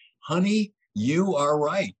like, honey, you are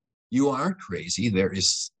right. You aren't crazy.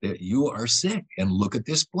 You are sick, and look at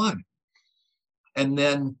this blood. And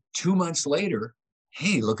then 2 months later,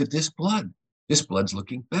 hey, look at this blood. This blood's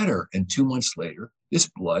looking better. And 2 months later, this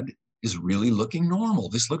blood is really looking normal.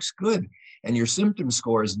 This looks good. And your symptom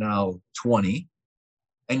score is now 20.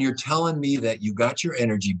 And you're telling me that you got your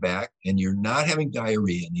energy back and you're not having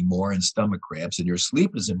diarrhea anymore and stomach cramps and your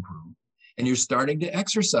sleep is improved and you're starting to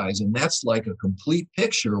exercise. And that's like a complete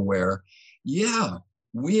picture where, yeah,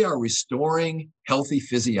 we are restoring healthy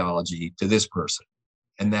physiology to this person.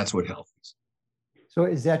 And that's what health is. So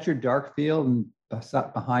is that your Darkfield and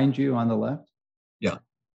behind you on the left? Yeah.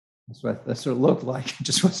 That's what it looked like. I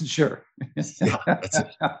just wasn't sure. Yeah, that's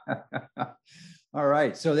it. All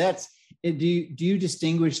right. So that's it. Do you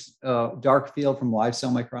distinguish Darkfield from live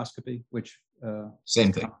cell microscopy? Which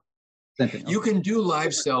same thing. Same thing. Okay. You can do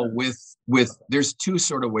live cell with there's 2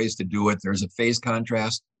 sort of ways to do it. There's a phase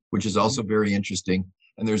contrast, which is also very interesting,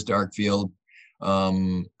 and there's Darkfield.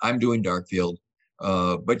 I'm doing Darkfield,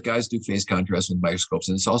 but guys do phase contrast with microscopes,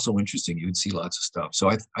 and it's also interesting. You would see lots of stuff.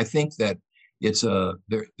 So I think that it's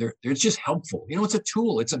they're just helpful. It's a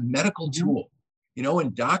tool. It's a medical tool.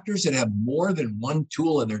 And doctors that have more than one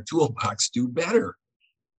tool in their toolbox do better.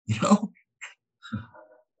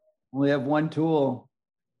 We have one tool,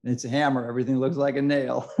 and it's a hammer. Everything looks like a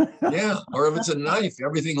nail. Yeah. Or if it's a knife,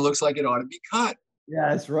 everything looks like it ought to be cut. Yeah,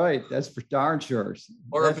 that's right. That's for darn sure.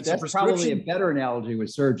 Or if it's a That's probably a prescription, better analogy with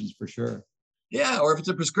surgeons for sure. yeah, or if it's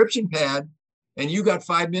a prescription pad and you got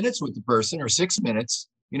 5 minutes with the person or 6 minutes,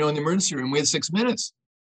 in the emergency room, we had 6 minutes.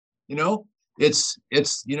 You know,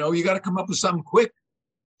 you got to come up with something quick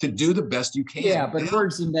to do the best you can. Yeah, but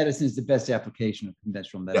emergency medicine is the best application of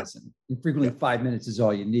conventional medicine. Yeah. Frequently, 5 minutes is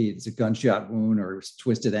all you need. It's a gunshot wound or a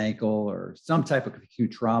twisted ankle or some type of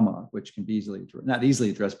acute trauma, which can be not easily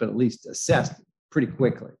addressed, but at least assessed pretty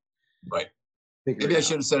quickly. Right. Maybe I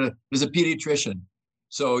should have said there's a pediatrician.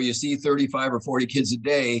 So you see 35 or 40 kids a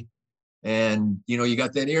day, and you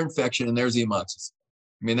got that ear infection, and there's the amoxicillin.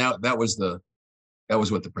 I mean, that was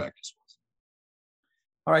what the practice was.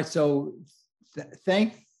 All right. So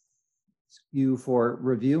thank you for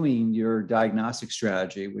reviewing your diagnostic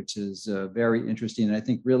strategy, which is very interesting and I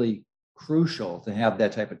think really crucial to have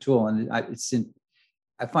that type of tool. And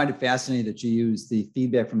I find it fascinating that you use the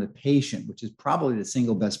feedback from the patient, which is probably the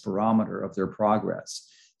single best barometer of their progress.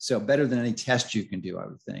 So better than any test you can do, I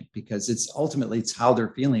would think, because it's how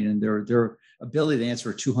they're feeling, and their ability to answer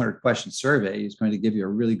a 200-question survey is going to give you a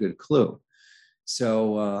really good clue.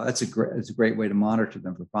 So it's a great way to monitor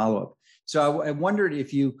them for follow-up. So I wondered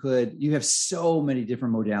if you have so many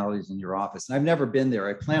different modalities in your office, and I've never been there.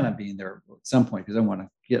 I plan on being there at some point because I want to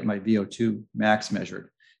get my VO2 max measured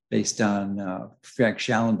based on Frank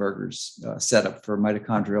Schallenberger's setup for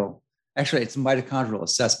mitochondrial. Actually, it's mitochondrial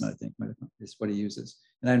assessment, I think, is what he uses.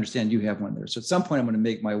 And I understand you have one there. So at some point, I'm going to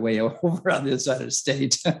make my way over on the other side of the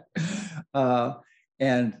state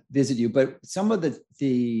and visit you. But some of the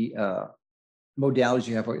modalities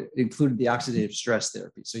you have included the oxidative stress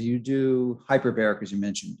therapy. So you do hyperbaric, as you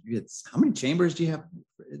mentioned. How many chambers do you have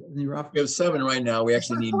in your office? We have 7 right now. We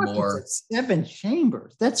actually need more. 7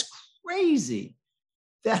 chambers. That's crazy.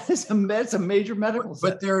 That's a major medical.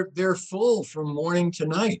 But they're full from morning to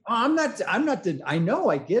night. I know,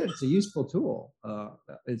 I get it. It's a useful tool.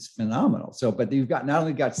 It's phenomenal. So, but you've not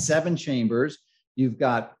only got 7 chambers, you've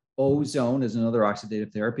got ozone as another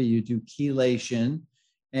oxidative therapy. You do chelation,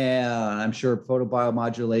 and I'm sure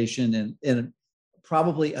photobiomodulation and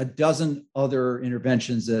probably a dozen other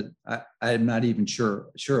interventions that I'm not even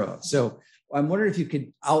sure of. So I'm wondering if you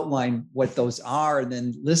could outline what those are and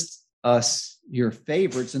then list us your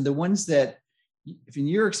favorites and the ones that, if in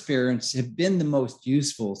your experience, have been the most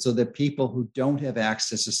useful, so that people who don't have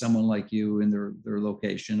access to someone like you in their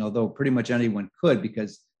location, although pretty much anyone could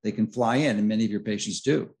because they can fly in, and many of your patients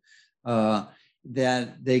do,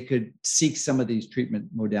 that they could seek some of these treatment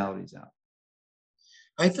modalities out.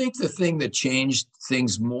 I think the thing that changed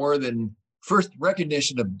things more than first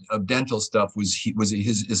recognition of dental stuff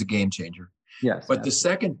is a game changer. Yes. But the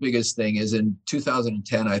second biggest thing is in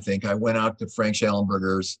 2010, I think I went out to Frank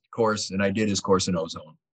Schallenberger's course and I did his course in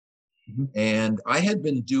ozone. Mm-hmm. And I had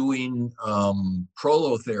been doing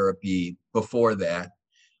prolotherapy before that.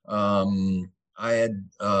 I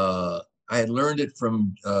had learned it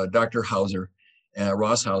from Dr. Hauser,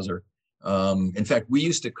 Ross Hauser. In fact, we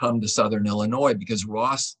used to come to Southern Illinois because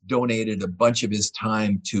Ross donated a bunch of his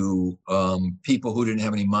time to people who didn't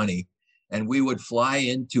have any money. And we would fly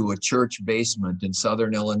into a church basement in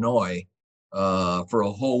Southern Illinois for a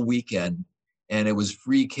whole weekend. And it was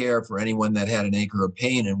free care for anyone that had an acre of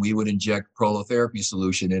pain. And we would inject prolotherapy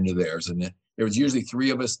solution into theirs. And there was usually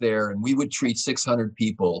 3 of us there. And we would treat 600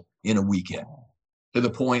 people in a weekend to the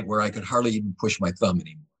point where I could hardly even push my thumb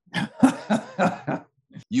anymore.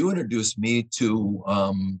 You introduced me to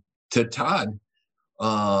Todd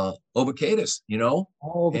Obokaitis,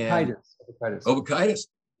 Obokaitis.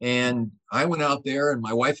 And I went out there and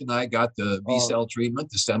my wife and I got the V-cell treatment,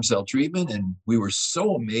 the stem cell treatment. And we were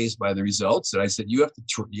so amazed by the results that I said, you have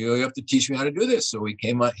to teach me how to do this. So he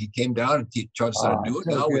came down and taught us how to do it.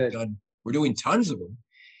 Now we're doing tons of them.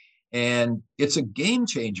 And it's a game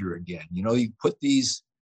changer again. You put these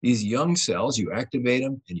young cells, you activate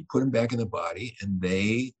them and you put them back in the body and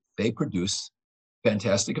they produce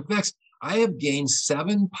fantastic effects. I have gained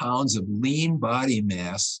 7 pounds of lean body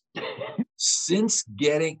mass since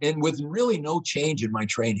getting, and with really no change in my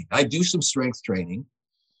training. I do some strength training,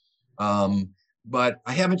 but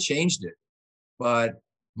I haven't changed it. But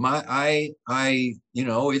it's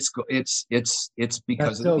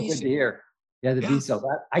because of the B-cell. Good to hear. Yeah, the B-cells.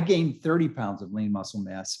 I gained 30 pounds of lean muscle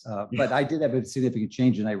mass, but I did have a significant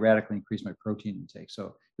change, and I radically increased my protein intake.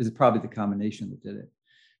 So it was probably the combination that did it.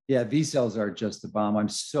 Yeah, V-cells are just the bomb. I'm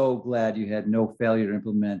so glad you had no failure to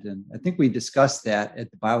implement. And I think we discussed that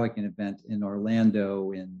at the Biohacking event in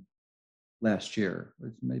Orlando last year.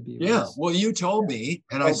 Maybe. Well, you told me,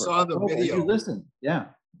 and I saw the video. You listen. Yeah.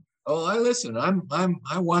 Oh, I listen.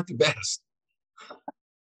 I want the best.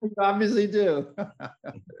 You obviously do.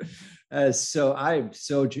 So I'm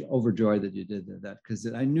so overjoyed that you did that because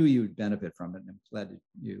I knew you would benefit from it, and I'm glad that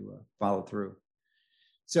you followed through.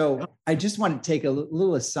 So I just want to take a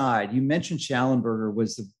little aside. You mentioned Schallenberger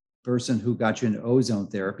was the person who got you into ozone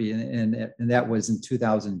therapy, and that was in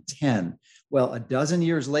 2010. Well, a dozen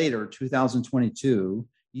years later, 2022,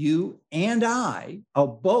 you and I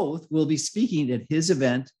both will be speaking at his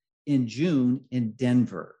event in June in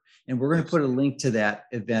Denver. And we're going to put a link to that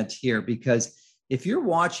event here, because if you're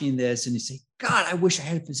watching this and you say, God, I wish I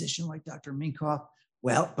had a physician like Dr. Minkoff.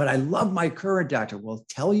 Well, but I love my current doctor. Well,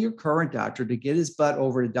 tell your current doctor to get his butt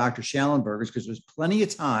over to Dr. Schallenberger's, because there's plenty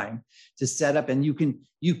of time to set up, and you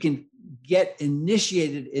can get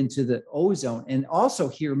initiated into the ozone and also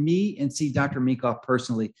hear me and see Dr. Minkoff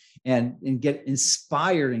personally and get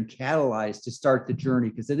inspired and catalyzed to start the journey,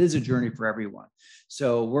 because it is a journey for everyone.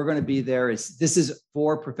 So we're going to be there. This is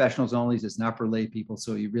for professionals only. It's not for lay people.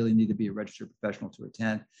 So you really need to be a registered professional to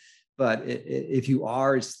attend. But if you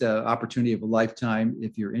are, it's the opportunity of a lifetime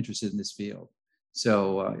if you're interested in this field.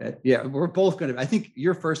 So yeah, we're both going to, I think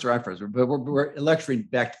you're first or I first, but we're lecturing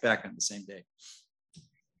back to back on the same day.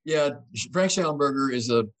 Yeah, Frank Schallenberger is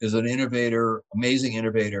an innovator, amazing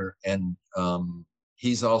innovator. And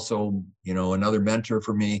he's also, another mentor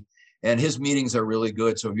for me. And his meetings are really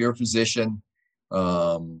good. So if you're a physician,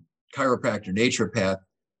 chiropractor, naturopath,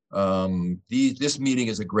 this meeting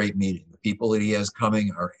is a great meeting. The people that he has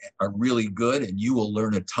coming are really good, and you will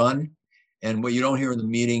learn a ton. And what you don't hear in the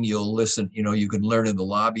meeting, you'll listen. You can learn in the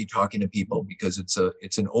lobby talking to people, because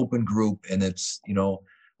it's an open group, and it's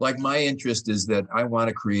like my interest is that I want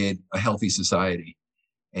to create a healthy society,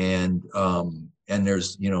 and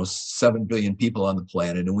there's 7 billion people on the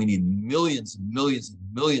planet, and we need millions and millions and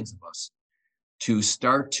millions of us to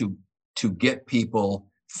start to get people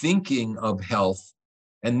thinking of health.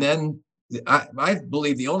 And then I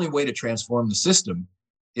believe the only way to transform the system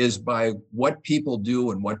is by what people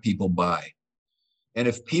do and what people buy. And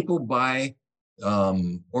if people buy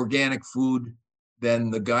organic food,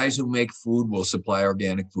 then the guys who make food will supply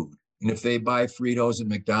organic food. And if they buy Fritos and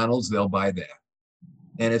McDonald's, they'll buy that.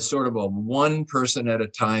 And it's sort of a one person at a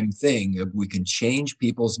time thing. If we can change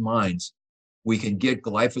people's minds, we can get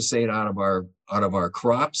glyphosate out of our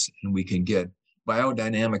crops, and we can get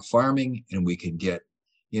biodynamic farming, and we can get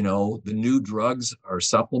the new drugs or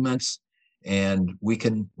supplements, and we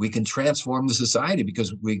can transform the society,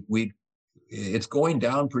 because it's going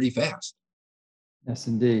down pretty fast. Yes,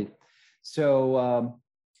 indeed. So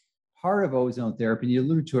part of ozone therapy, you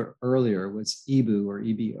alluded to it earlier, was EBOO or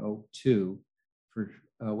EBO2,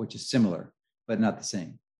 which is similar but not the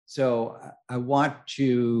same. So I want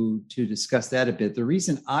you to discuss that a bit. The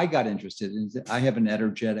reason I got interested is that I have an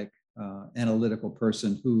energetic, analytical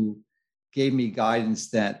person who gave me guidance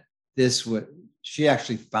that she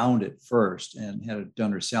actually found it first and had it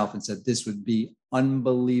done herself, and said this would be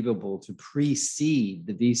unbelievable to precede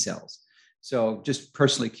the V cells. So just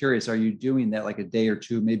personally curious, are you doing that like a day or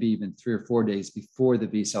two, maybe even 3 or 4 days before the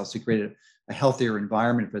V cells, to create a healthier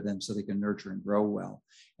environment for them so they can nurture and grow well?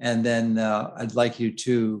 And then I'd like you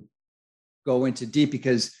to go into deep,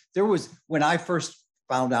 because when I first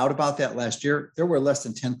found out about that last year, there were less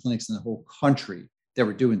than 10 clinics in the whole country that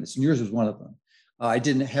were doing this, and yours was one of them. I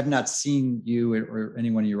have not seen you or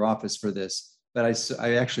anyone in your office for this, but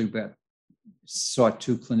I actually saw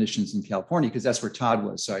 2 clinicians in California, because that's where Todd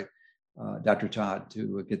was. So Dr. Todd,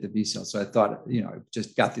 to get the V cell. So I thought, I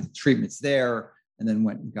just got the treatments there and then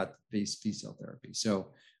went and got the V cell therapy. So,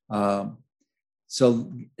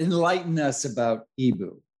 so enlighten us about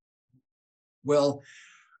EBOO. Well,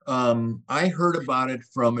 I heard about it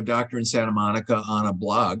from a doctor in Santa Monica on a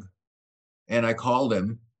blog, and I called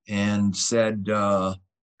him and said,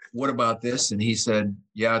 what about this? And he said,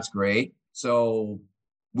 yeah, it's great. So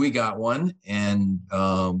we got one, and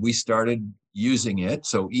we started using it.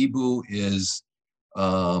 So EBOO is,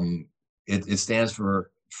 it stands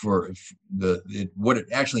for what it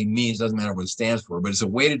actually means, doesn't matter what it stands for, but it's a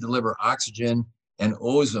way to deliver oxygen and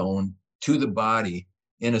ozone to the body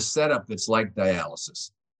in a setup that's like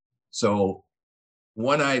dialysis. So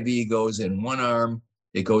one IV goes in one arm,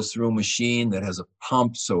 it goes through a machine that has a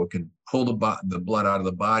pump so it can pull the blood out of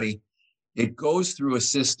the body. It goes through a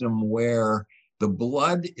system where the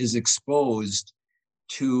blood is exposed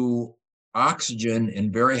to oxygen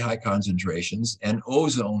in very high concentrations and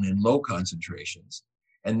ozone in low concentrations.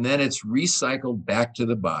 And then it's recycled back to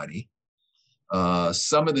the body.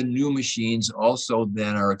 Some of the new machines also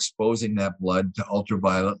then are exposing that blood to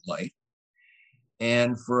ultraviolet light.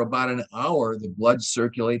 And for about an hour, the blood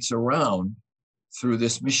circulates around through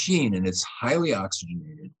this machine, and it's highly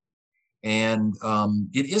oxygenated. And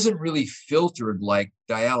it isn't really filtered like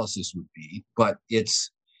dialysis would be, but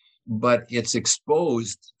it's but it's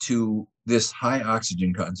exposed to this high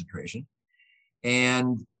oxygen concentration.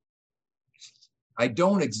 And I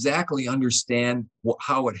don't exactly understand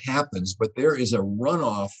how it happens, but there is a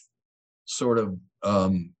runoff sort of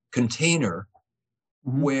container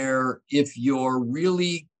where if you're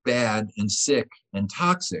really bad and sick and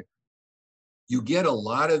toxic, you get a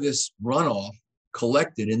lot of this runoff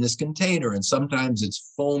collected in this container, and sometimes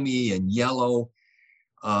it's foamy and yellow.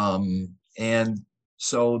 And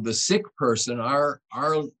so the sick person, our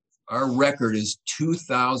record is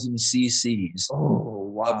 2,000 cc's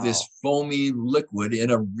of this foamy liquid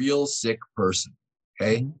in a real sick person.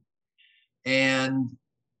 Okay. And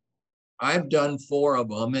I've done 4 of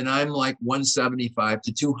them, and I'm like 175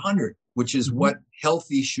 to 200, which is what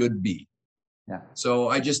healthy should be. Yeah. So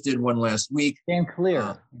I just did one last week. And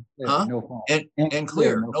clear. No foam. And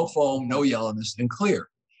clear. No foam, no yellowness, and clear.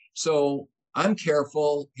 So I'm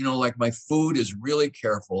careful, like my food is really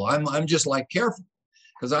careful. I'm just like careful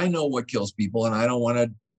because I know what kills people, and I don't want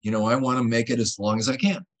to, I want to make it as long as I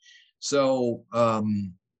can. So,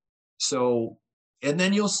 and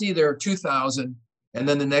then you'll see there are 2,000, and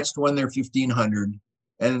then the next one, they're 1,500.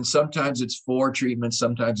 And sometimes it's 4 treatments,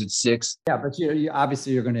 sometimes it's 6. Yeah, but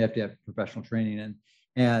obviously you're going to have professional training.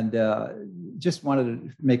 And just wanted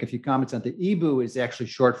to make a few comments on the EBOO is actually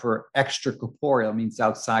short for extracorporeal, means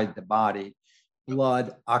outside the body,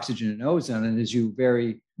 blood, oxygen, and ozone. And as you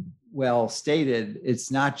very well stated,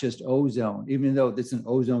 it's not just ozone, even though it's an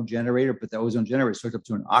ozone generator, but the ozone generator is hooked up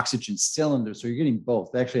to an oxygen cylinder. So you're getting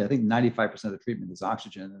both. Actually, I think 95% of the treatment is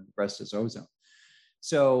oxygen and the rest is ozone.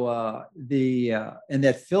 So and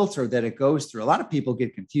that filter that it goes through, a lot of people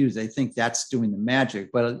get confused. They think that's doing the magic,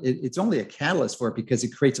 but it's only a catalyst for it because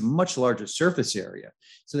it creates a much larger surface area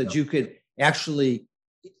so that you could actually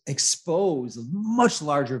expose much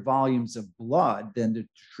larger volumes of blood than the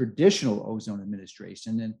traditional ozone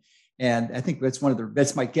administration. And I think that's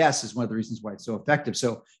my guess is one of the reasons why it's so effective.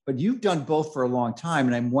 So, but you've done both for a long time.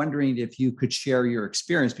 And I'm wondering if you could share your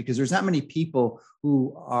experience, because there's not many people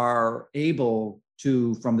who are able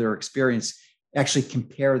to, from their experience, actually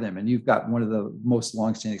compare them. And you've got one of the most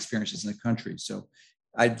longstanding experiences in the country. So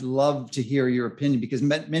I'd love to hear your opinion, because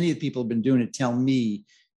many of the people who have been doing it tell me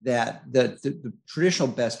that the traditional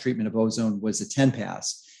best treatment of ozone was the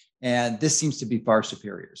 10-pass. And this seems to be far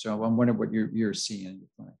superior. So I'm wondering what you're seeing in your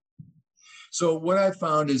clinic. So what I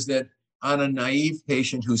found is that on a naive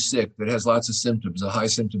patient who's sick, that has lots of symptoms, a high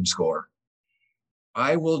symptom score,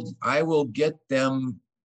 I will get them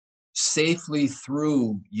safely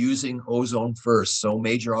through using ozone first. So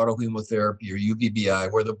major autohemotherapy or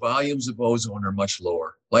UVBI, where the volumes of ozone are much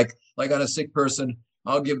lower. Like on a sick person,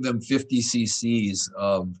 I'll give them 50 cc's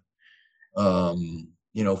of,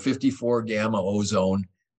 54 gamma ozone,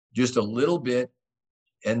 just a little bit,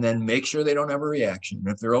 and then make sure they don't have a reaction.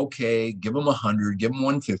 If they're okay, give them 100, give them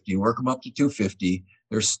 150, work them up to 250.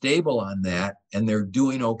 They're stable on that, and they're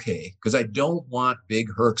doing okay, because I don't want big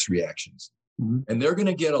Herx reactions. And they're going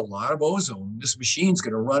to get a lot of ozone. This machine's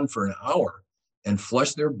going to run for an hour and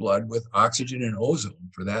flush their blood with oxygen and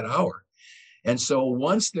ozone for that hour. And so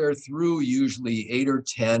once they're through usually 8 or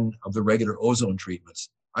 10 of the regular ozone treatments,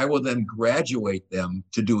 I will then graduate them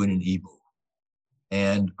to doing an EBOO.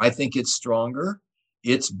 And I think it's stronger,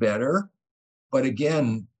 it's better, but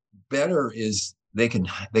again, better is they can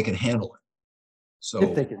handle it. So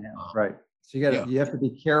if they can handle it, right. So you have to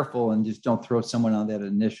be careful and just don't throw someone on that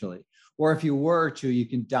initially. Or if you were to, you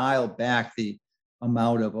can dial back the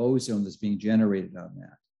amount of ozone that's being generated on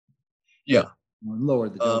that. Yeah. Lower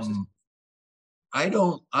the doses. I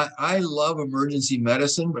love emergency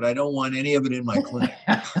medicine, but I don't want any of it in my clinic.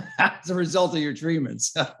 As a result of your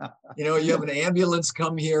treatments. You have an ambulance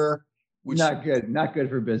come here. Which not good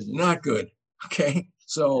for business. Not good. Okay.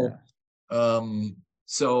 So,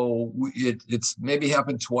 it's maybe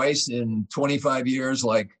happened twice in 25 years.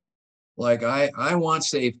 Like I want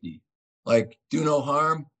safety, like do no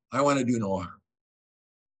harm. I want to do no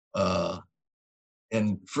harm.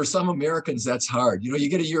 And for some Americans, that's hard. You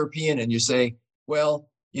get a European and you say, well,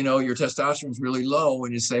 your testosterone is really low.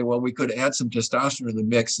 And you say, well, we could add some testosterone in the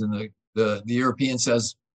mix. And the European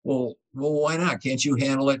says, well, why not? Can't you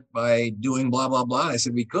handle it by doing blah, blah, blah? I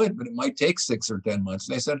said, we could, but it might take 6 or 10 months.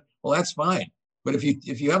 And they said, well, that's fine. But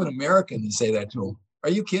if you have an American and say that to them, are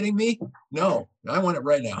you kidding me? No, I want it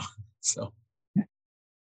right now. So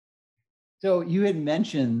you had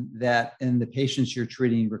mentioned that in the patients you're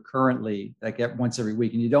treating recurrently, like once every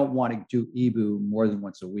week, and you don't want to do EBOO more than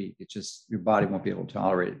once a week. It's just your body won't be able to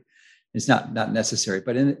tolerate it. It's not necessary.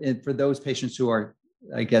 But for those patients who are,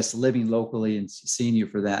 I guess, living locally and seeing you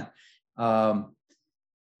for that,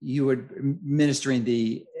 you were administering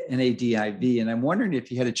the NADIV. And I'm wondering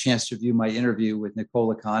if you had a chance to view my interview with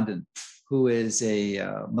Nicola Condon, who is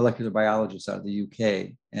a molecular biologist out of the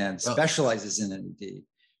UK and specializes in NAD.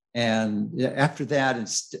 And after that,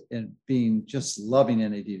 and being just loving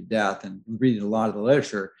NAD to death and reading a lot of the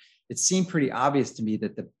literature, it seemed pretty obvious to me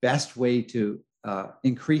that the best way to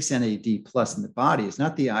increase NAD plus in the body is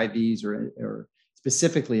not the IVs or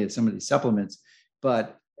specifically some of these supplements,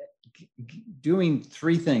 but doing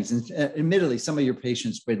three things. And admittedly, some of your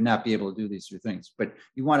patients would not be able to do these three things, but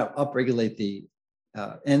you want to upregulate the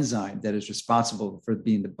enzyme that is responsible for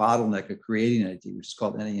being the bottleneck of creating NAD, which is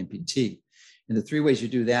called NAMPT. And the three ways you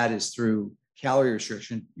do that is through calorie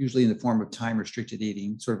restriction, usually in the form of time-restricted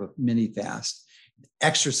eating, sort of a mini fast,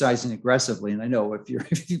 exercising aggressively. And I know if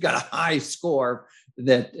you've got a high score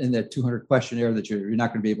that in that 200 questionnaire that you're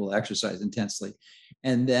not going to be able to exercise intensely.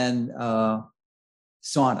 And then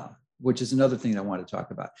sauna, which is another thing I want to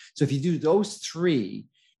talk about. So if you do those three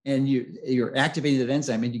and you're activating that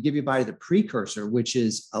enzyme and you give your body the precursor, which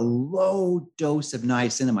is a low dose of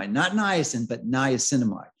niacinamide, not niacin, but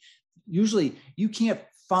niacinamide. Usually you can't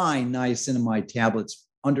find niacinamide tablets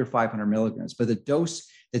under 500 milligrams, but the dose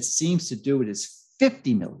that seems to do it is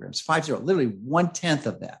 50 milligrams, 50, literally 1/10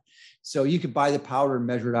 of that. So you could buy the powder and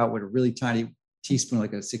measure it out with a really tiny teaspoon,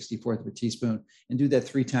 like a 64th of a teaspoon, and do that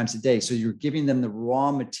 3 times a day. So you're giving them the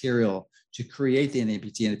raw material to create the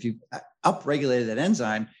NAMPT. And if you upregulated that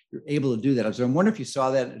enzyme, you're able to do that. So I wonder if you saw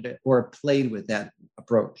that or played with that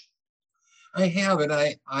approach. I have it.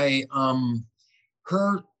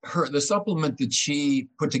 The supplement that she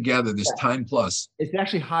put together, this Time Plus. It's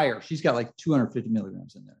actually higher. She's got like 250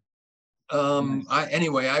 milligrams in there. I'm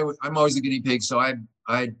always a guinea pig, so I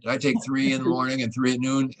take 3 in the morning and 3 at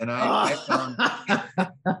noon, and I found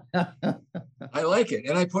I like it.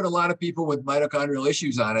 And I put a lot of people with mitochondrial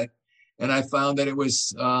issues on it, and I found that it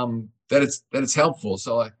was that it's helpful.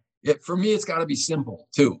 So for me, it's got to be simple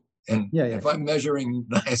too. And if I'm measuring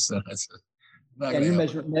niacin, you're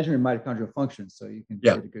measuring mitochondrial function, so you can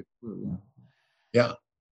get a good clue. Yeah.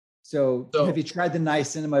 So have you tried the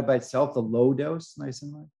niacinamide by itself, the low dose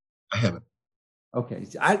niacinamide? I haven't. Okay,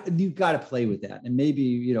 you've got to play with that, and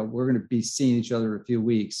maybe we're going to be seeing each other in a few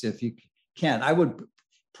weeks. If you can, I would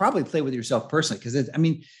probably play with yourself personally, because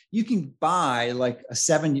you can buy like a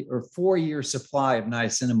 7 or 4 year supply of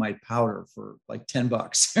niacinamide powder for like $10.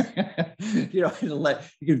 You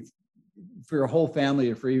can for your whole family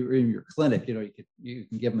or for even your clinic. You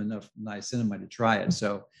can give them enough niacinamide to try it.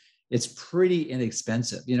 So it's pretty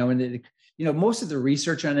inexpensive. And most of the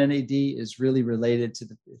research on NAD is really related to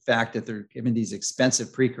the fact that they're given these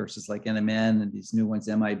expensive precursors like NMN and these new ones,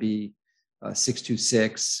 MIB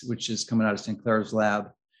 626, which is coming out of Sinclair's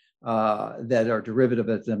lab, that are derivative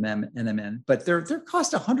of the NMN, but they're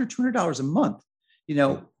cost $100, $200 a month.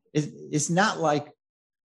 It's not like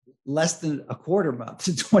less than a quarter month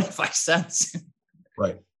to 25 cents.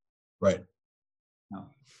 Right. No.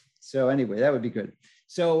 So anyway, that would be good.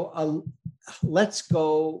 So let's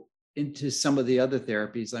go into some of the other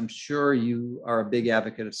therapies. I'm sure you are a big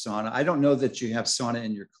advocate of sauna. I don't know that you have sauna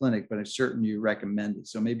in your clinic, but I'm certain you recommend it.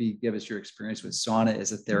 So maybe give us your experience with sauna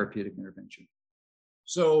as a therapeutic intervention.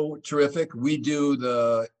 So terrific. We do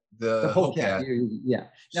the HOCAT. Yeah.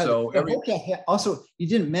 Now, so HOCAT also, you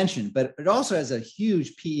didn't mention, but it also has a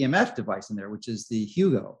huge PEMF device in there, which is the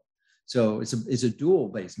Hugo. So it's a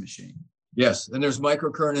dual-based machine. Yes, and there's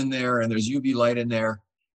microcurrent in there, and there's UV light in there.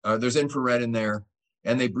 There's infrared in there.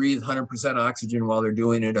 And they breathe 100% oxygen while they're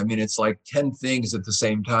doing it. It's like 10 things at the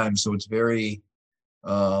same time. So it's very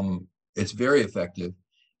effective.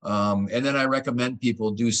 And then I recommend people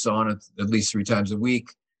do sauna at least 3 times a week.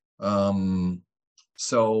 So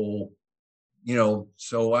I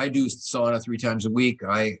do sauna 3 times a week.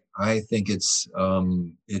 I think it's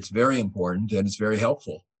very important and it's very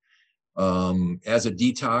helpful as a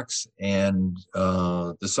detox. And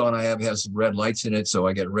the sauna I have has red lights in it, so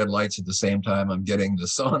I get red lights at the same time I'm getting the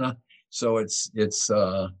sauna. So it's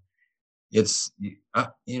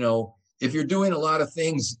if you're doing a lot of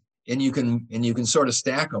things and you can sort of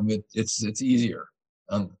stack them, it's easier.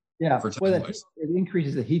 It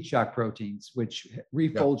increases the heat shock proteins, which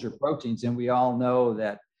refolds your proteins, and we all know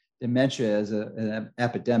that dementia is an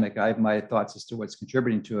epidemic. I have my thoughts as to what's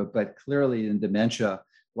contributing to it, but clearly in dementia,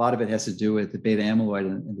 a lot of it has to do with the beta amyloid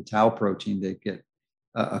and the tau protein that get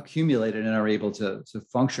accumulated and are able to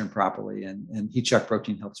function properly. And heat shock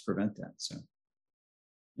protein helps prevent that. So,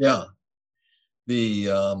 yeah, the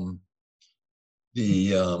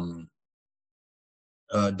Dane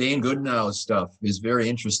Goodenow stuff is very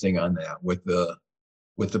interesting on that with the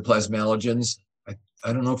plasmalogens. I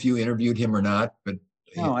don't know if you interviewed him or not, but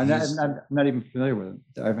No, I'm not even familiar with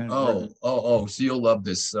it. I haven't heard of it. So you'll love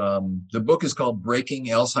this. The book is called Breaking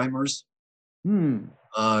Alzheimer's. Dane,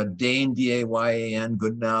 Dayan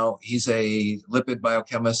Goodnow. He's a lipid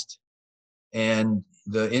biochemist, and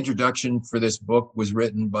the introduction for this book was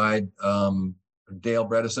written by Dale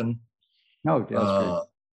Bredesen. No, Dale's great.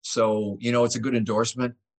 So it's a good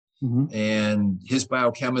endorsement. And his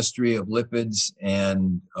biochemistry of lipids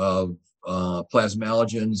and of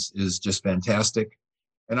plasmalogens is just fantastic.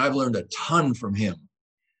 And I've learned a ton from him.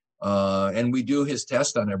 And we do his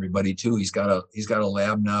test on everybody too. He's got a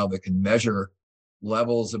lab now that can measure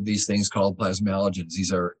levels of these things called plasmalogens.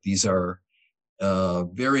 These are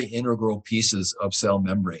very integral pieces of cell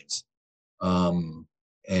membranes. And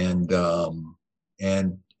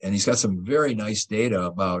he's got some very nice data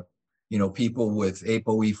about people with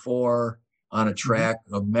ApoE4 on a track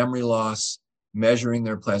of memory loss, measuring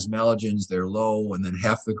their plasmalogens, they're low, and then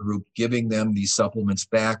half the group giving them these supplements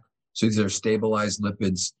back. So these are stabilized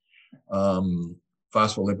lipids,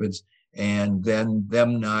 phospholipids, and then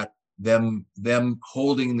them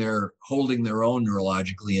holding their own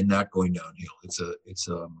neurologically and not going downhill.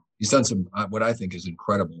 He's done some what I think is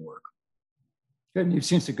incredible work. Good. And you've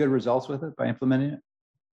seen some good results with it by implementing it?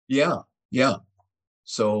 Yeah.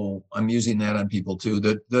 So I'm using that on people too.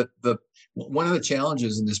 The one of the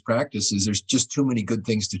challenges in this practice is there's just too many good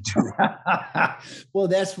things to do. Well,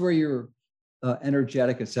 that's where your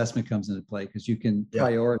energetic assessment comes into play, because you can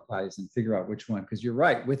prioritize and figure out which one. Because you're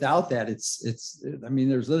right. Without that, it's. I mean,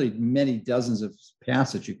 there's literally many dozens of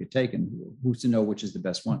paths that you could take, and who's to know which is the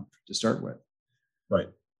best one to start with? Right.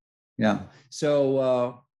 Yeah.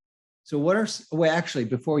 So what are? Well, actually,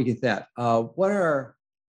 before we get that,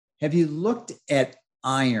 have you looked at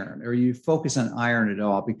iron, or you focus on iron at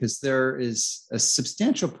all? Because there is a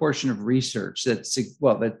substantial portion of research that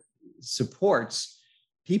supports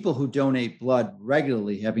people who donate blood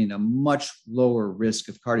regularly having a much lower risk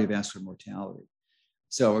of cardiovascular mortality.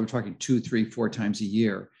 So we're talking 2, 3, 4 times a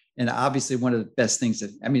year. And obviously one of the best things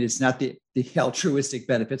it's not the altruistic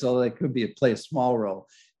benefits, although that could play a small role.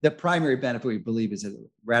 The primary benefit we believe is that it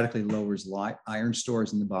radically lowers iron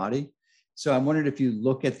stores in the body. So I'm wondering if you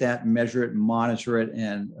look at that, measure it, monitor it,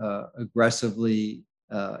 and aggressively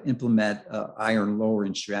implement iron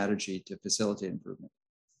lowering strategy to facilitate improvement.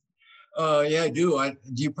 Yeah, I do.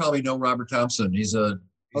 You probably know Robert Thompson. He's a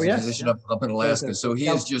physician up in Alaska. So he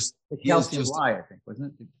is just calcium lye, I think,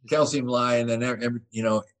 wasn't it? Calcium lye, and then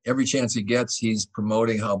every chance he gets, he's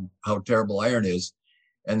promoting how terrible iron is,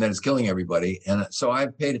 and that it's killing everybody. And so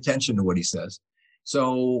I've paid attention to what he says.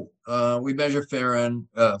 So we measure ferritin,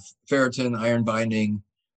 iron binding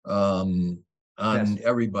on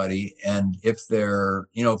everybody, and if their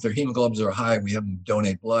hemoglobins are high, we have them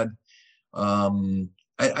donate blood.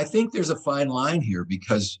 I think there's a fine line here,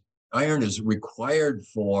 because iron is required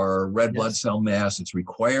for red blood cell mass. It's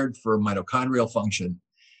required for mitochondrial function.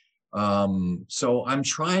 So I'm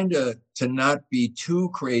trying to not be too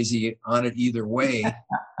crazy on it either way.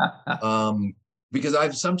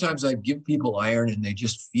 Because sometimes I give people iron and they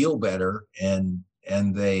just feel better, and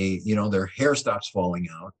they, their hair stops falling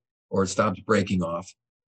out or it stops breaking off.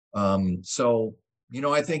 So,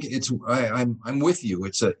 I think I'm with you.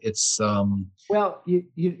 Well,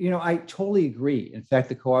 I totally agree. In fact,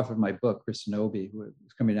 the co-author of my book, Chris Nobi, who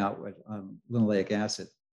is coming out with linoleic acid,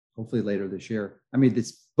 hopefully later this year. I mean,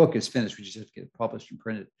 this book is finished. We just have to get it published and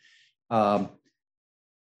printed.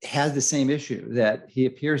 Has the same issue, that he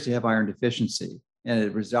appears to have iron deficiency, and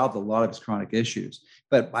it resolved a lot of his chronic issues.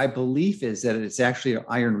 But my belief is that it's actually an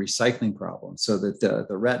iron recycling problem, so that the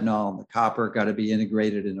retinol and the copper got to be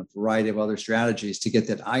integrated in a variety of other strategies to get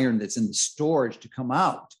that iron that's in the storage to come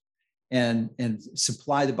out and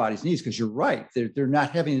supply the body's needs. Because you're right, they're not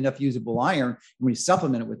having enough usable iron. And when you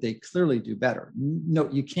supplement it with, they clearly do better. No,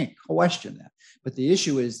 you can't question that. But the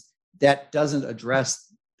issue is that doesn't address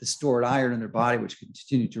the stored iron in their body, which can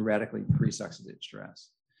continue to radically increase oxidative stress.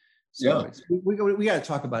 So we got to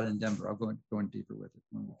talk about it in Denver. I'll go in deeper with it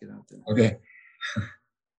when we get out there. Okay.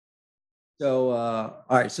 So, all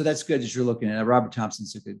right. So that's good that you're looking at it. Robert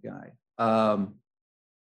Thompson's a good guy.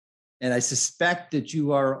 And I suspect that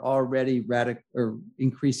you are already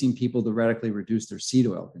increasing people to radically reduce their seed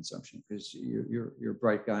oil consumption, because you're a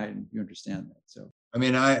bright guy and you understand that. So, I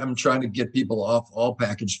mean, I'm trying to get people off all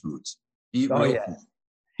packaged foods. Eat real food.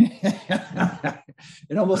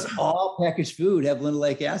 And almost all packaged food have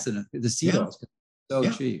linoleic acid in it. The seed oils, so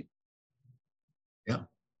cheap. Yeah. All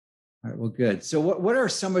right. Well, good. So what are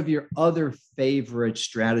some of your other favorite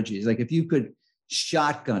strategies? Like if you could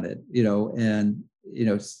shotgun it, and,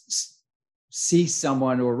 see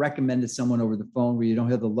someone or recommend to someone over the phone where you don't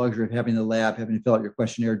have the luxury of having the lab, having to fill out your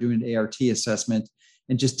questionnaire, doing an ART assessment,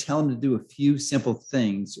 and just tell them to do a few simple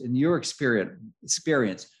things. In your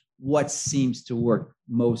experience, what seems to work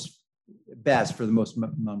best for the most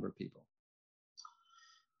number of people?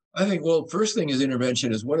 I think, well, first thing is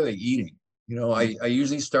intervention is what are they eating? You know, I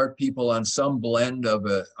usually start people on some blend of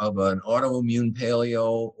an autoimmune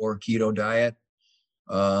paleo or keto diet.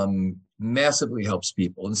 Massively helps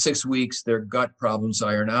people. In 6 weeks, their gut problems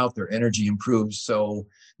iron out, their energy improves. So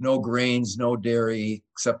no grains, no dairy,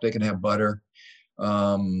 except they can have butter.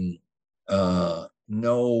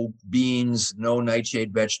 No beans, no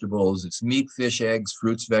nightshade vegetables. It's meat, fish, eggs,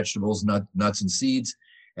 fruits, vegetables, nuts, and seeds.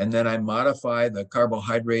 And then I modify the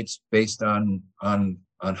carbohydrates based on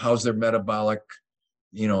how's their metabolic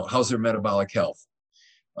health.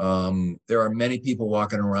 There are many people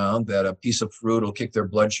walking around that a piece of fruit will kick their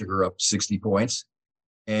blood sugar up 60 points.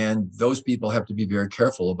 And those people have to be very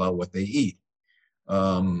careful about what they eat.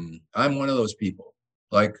 I'm one of those people.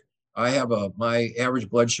 Like I have my average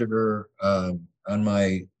blood sugar on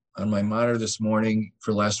my monitor this morning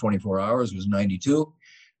for the last 24 hours was 92.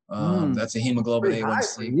 That's a hemoglobin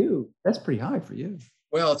A1C. That's pretty high for you.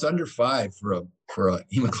 Well, it's under 5 for a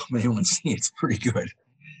hemoglobin A1C. It's pretty good.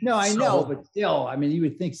 No, I know, but still, I mean, you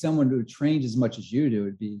would think someone who trained as much as you do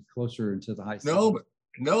would be closer to the high. No,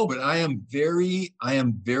 but I am very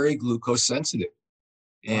glucose sensitive,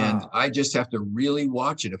 and I just have to really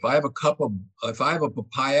watch it. If I have a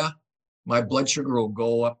papaya, my blood sugar will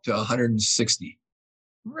go up to 160.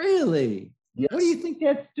 Really? Yes. What do you think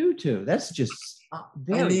that's due to? That's just I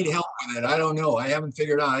need help with it. I don't know. I haven't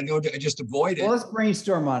figured out. I know I just avoid it. Well, let's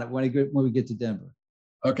brainstorm on it when we get to Denver.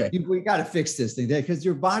 Okay. We got to fix this thing because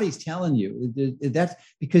your body's telling you that's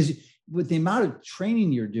because with the amount of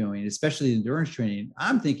training you're doing, especially endurance training,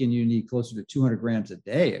 I'm thinking you need closer to 200 grams a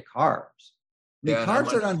day of carbs.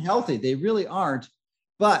 Carbs are unhealthy. They really aren't.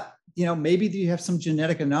 But, you know, maybe you have some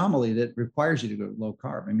genetic anomaly that requires you to go low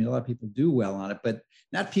carb. I mean, a lot of people do well on it, but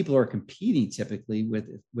not people who are competing typically with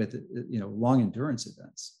long endurance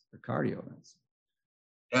events or cardio events.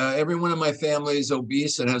 Everyone in my family is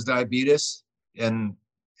obese and has diabetes, and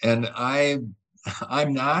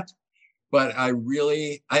I'm not, but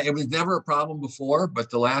it was never a problem before, but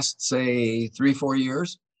the last, say, 3-4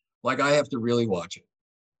 years, like I have to really watch it.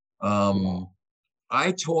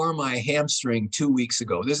 I tore my hamstring 2 weeks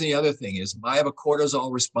ago. This is the other thing is I have a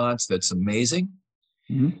cortisol response that's amazing.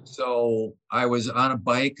 Mm-hmm. So I was on a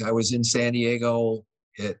bike. I was in San Diego.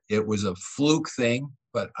 It was a fluke thing,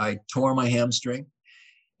 but I tore my hamstring.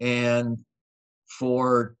 And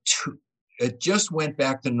it just went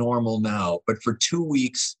back to normal now. But for 2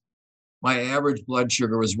 weeks, my average blood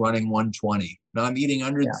sugar was running 120. Now I'm eating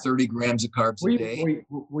under 30 grams of carbs a day.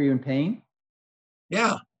 Were you in pain?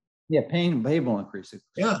 Yeah. Yeah, pain will increase.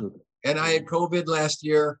 Yeah. And I had COVID last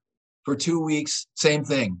year for 2 weeks. Same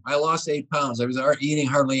thing. I lost 8 pounds. I was eating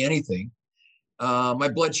hardly anything. My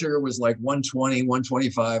blood sugar was like 120,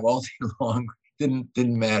 125 all day long. Didn't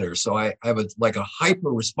matter. So I have a hyper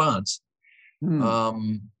response.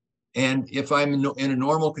 And if I'm in a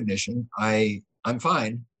normal condition, I'm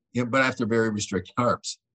fine. But I have to very restrict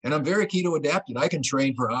carbs. And I'm very keto adapted. I can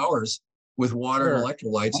train for hours with water and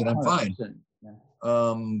electrolytes, and I'm fine.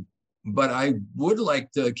 Yeah. But I would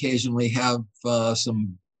like to occasionally have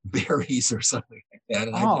some berries or something like that.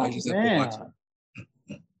 And I just have to watch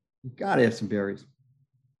it. You got to have some berries.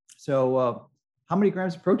 So how many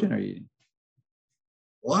grams of protein are you eating?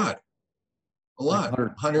 A lot. Like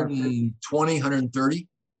 120, 130.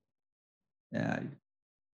 Yeah.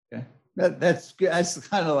 Okay. That's good. That's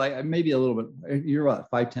kind of like maybe a little bit. You're what,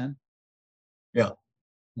 5'10"? Yeah.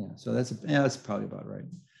 Yeah. So that's probably about right.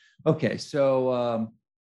 Okay. So, all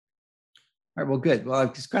right. Well, good. Well,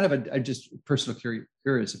 it's kind of I just personal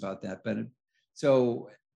curious about that. But so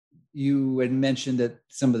you had mentioned that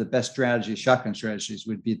some of the best shotgun strategies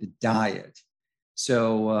would be the diet.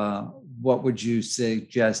 So what would you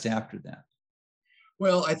suggest after that?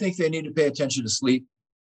 Well, I think they need to pay attention to sleep.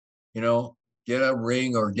 Get a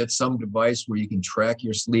ring or get some device where you can track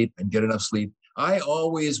your sleep and get enough sleep. I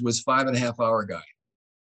always was 5.5-hour guy.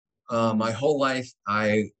 My whole life,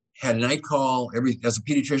 I had a night call as a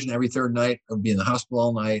pediatrician every third night. I would be in the hospital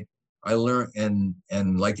all night. I learned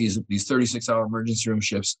and like these 36-hour emergency room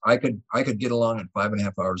shifts, I could get along at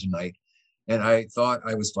 5.5 hours a night, and I thought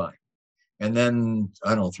I was fine. And then I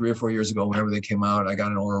don't know, 3 or 4 years ago, whenever they came out, I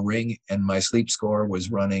got an Oura Ring, and my sleep score was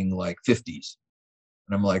running like 50s,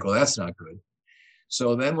 and I'm like, well, that's not good.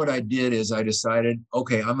 So then what I did is I decided,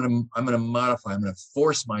 okay, I'm gonna modify. I'm gonna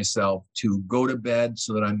force myself to go to bed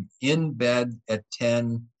so that I'm in bed at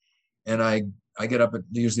 10, and I get up at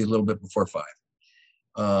usually a little bit before 5.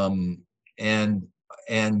 And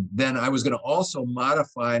then I was going to also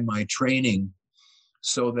modify my training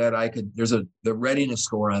so that there's the readiness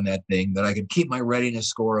score on that thing, that I could keep my readiness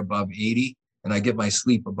score above 80 and I get my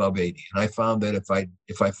sleep above 80. And I found that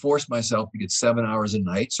if I force myself to get 7 hours a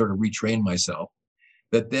night, sort of retrain myself,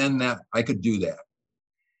 that I could do that.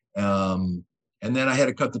 And then I had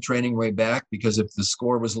to cut the training way back, because if the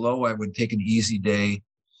score was low, I would take an easy day.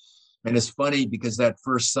 And it's funny because that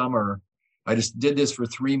first summer, I just did this for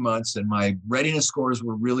 3 months and my readiness scores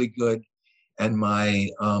were really good and my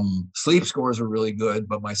sleep scores were really good,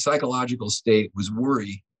 but my psychological state was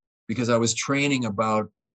worry because I was training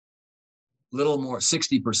about little more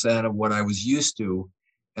 60% of what I was used to.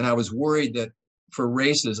 And I was worried that for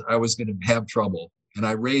races, I was going to have trouble. And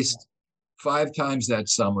I raced 5 times that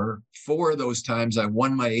summer. 4 of those times I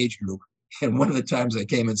won my age group, and one of the times I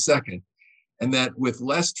came in second. And that with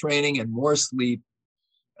less training and more sleep,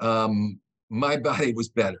 my body was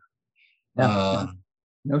better.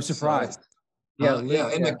 No surprise. And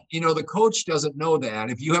the coach doesn't know that.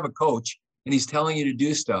 If you have a coach and he's telling you to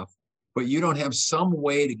do stuff, but you don't have some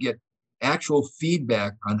way to get actual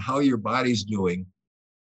feedback on how your body's doing,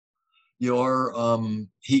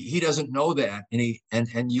 he doesn't know that,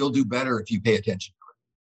 and you'll do better if you pay attention to it.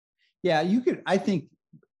 Yeah, I think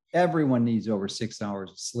everyone needs over 6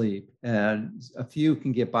 hours of sleep, and a few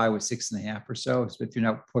can get by with 6.5 or so if you're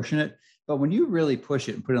not pushing it. But when you really push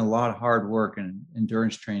it and put in a lot of hard work and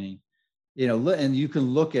endurance training, and you can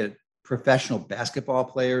look at professional basketball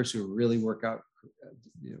players who really work out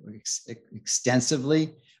extensively.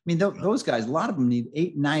 I mean, those guys, a lot of them need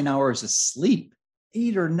 8-9 hours of sleep,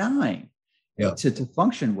 8 or 9, to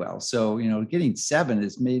function well. So, getting 7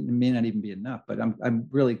 may not even be enough. But I'm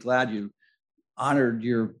really glad you honored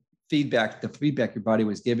your feedback, the feedback your body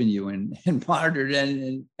was giving you, and monitored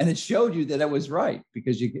it, and it showed you that it was right,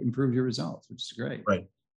 because you improved your results, which is great. Right.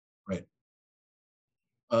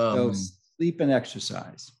 So sleep and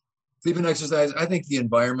exercise. Sleep and exercise. I think the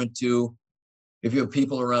environment too. If you have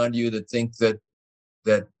people around you that think that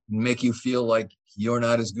make you feel like you're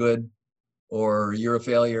not as good or you're a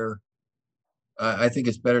failure, I think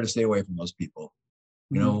it's better to stay away from those people.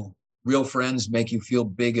 Real friends make you feel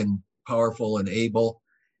big and powerful and able,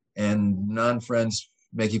 and non-friends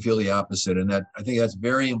make you feel the opposite. And that, I think that's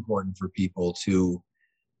very important for people to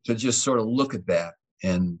just sort of look at that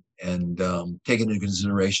and take it into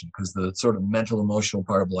consideration, because the sort of mental, emotional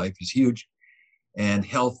part of life is huge. And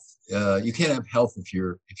health, you can't have health if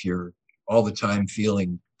you're all the time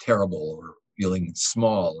feeling terrible or feeling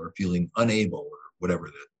small or feeling unable or whatever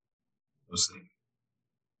those things.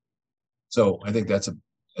 So I think that's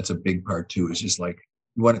a big part too. It's just like,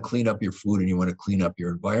 you want to clean up your food and you want to clean up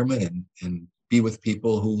your environment and be with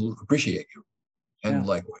people who appreciate you and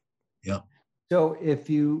likewise. Yeah. So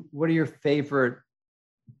what are your favorite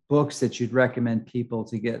books that you'd recommend people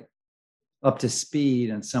to get up to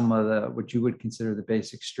speed on some of what you would consider the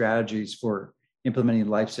basic strategies for implementing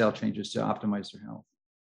lifestyle changes to optimize their health?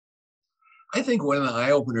 I think one of the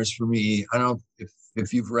eye openers for me, I don't know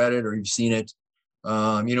if you've read it or you've seen it,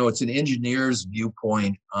 it's an engineer's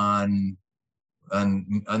viewpoint on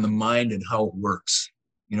the mind and how it works.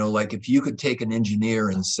 Like if you could take an engineer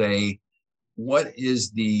and say, what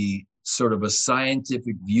is the sort of a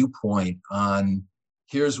scientific viewpoint on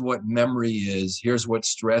here's what memory is, here's what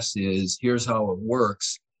stress is, here's how it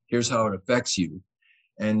works, here's how it affects you.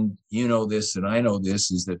 And this, and I know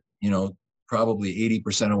this, is that, probably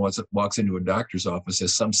 80% of what walks into a doctor's office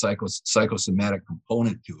has some psychosomatic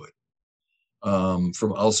component to it,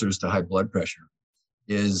 from ulcers to high blood pressure.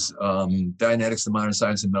 Is Dianetics, the Modern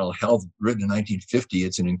Science of Mental Health, written in 1950.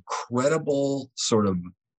 It's an incredible sort of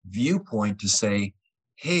viewpoint to say,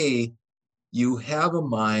 hey, you have a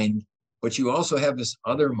mind, but you also have this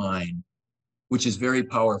other mind, which is very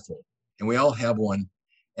powerful. And we all have one.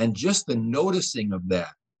 And just the noticing of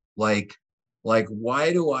that, like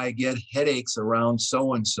why do I get headaches around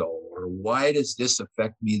so-and-so? Or why does this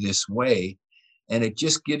affect me this way? And it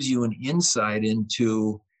just gives you an insight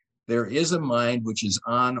into, there is a mind which is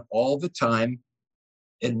on all the time.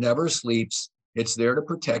 It never sleeps. It's there to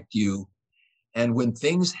protect you. And when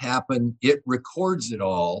things happen, it records it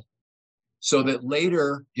all, so that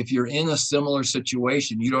later, if you're in a similar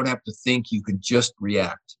situation, you don't have to think, you can just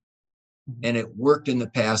react. And it worked in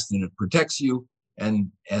the past, and it protects you.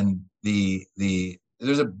 And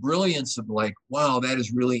there's a brilliance of like, wow, that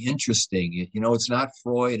is really interesting. It's not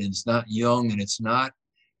Freud, and it's not Jung, and it's not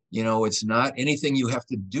anything you have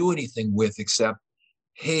to do anything with, except,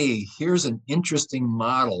 hey, here's an interesting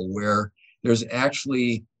model where there's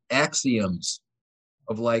actually axioms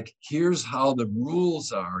of like, here's how the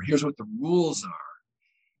rules are. Here's what the rules are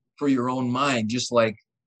for your own mind, just like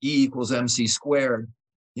E = MC²,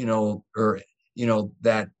 or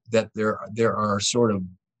that that there are sort of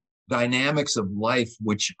dynamics of life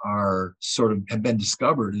which are sort of have been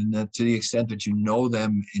discovered, and that to the extent that you know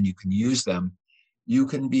them and you can use them, you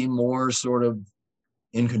can be more sort of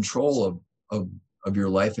in control of your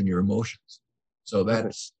life and your emotions. So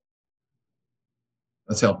that's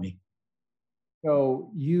helped me.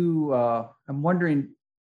 So I'm wondering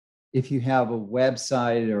if you have a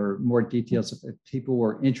website or more details, if people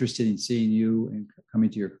were interested in seeing you and coming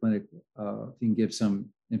to your clinic, if you can give some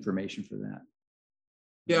information for that.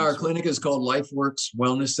 Yeah, our clinic is called LifeWorks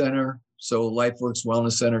Wellness Center. So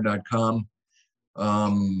lifeworkswellnesscenter.com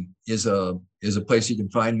is a place you can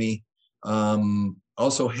find me.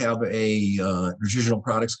 Also have a nutritional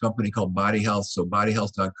products company called Body Health. So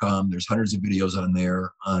bodyhealth.com. There's hundreds of videos on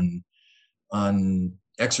there on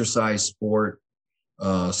exercise, sport,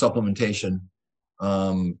 supplementation.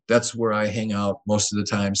 That's where I hang out most of the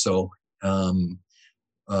time. So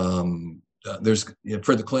there's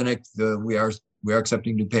for the clinic, we are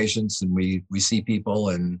accepting new patients, and we see people,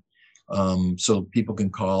 and so people can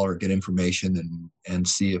call or get information and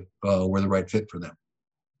see if we're the right fit for them.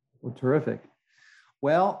 Well, terrific.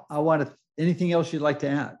 Well, anything else you'd like to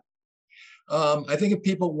add? I think if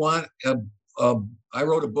people want, I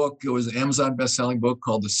wrote a book. It was an Amazon best-selling book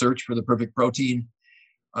called The Search for the Perfect Protein.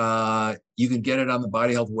 You can get it on the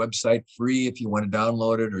Body Health website free if you want to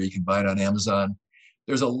download it, or you can buy it on Amazon.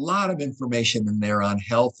 There's a lot of information in there on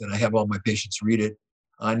health, and I have all my patients read it,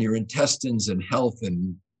 on your intestines and health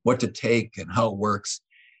and what to take and how it works.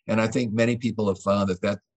 And I think many people have found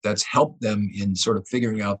that's helped them in sort of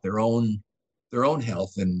figuring out their own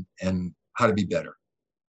health and how to be better.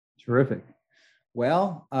 Terrific.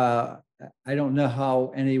 Well, I don't know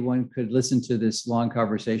how anyone could listen to this long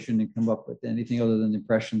conversation and come up with anything other than the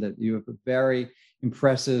impression that you have a very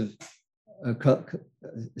impressive,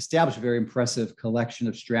 established a very impressive collection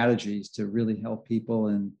of strategies to really help people.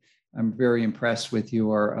 And I'm very impressed with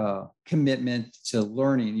your commitment to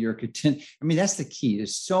learning. That's the key.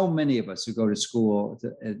 There's so many of us who go to school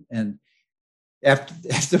and after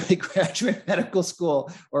they graduate medical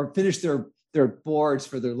school or finish their boards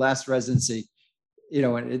for their last residency,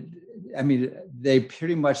 they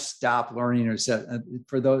pretty much stop learning, or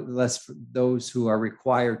for those who are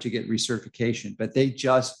required to get recertification, but they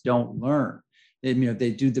just don't learn.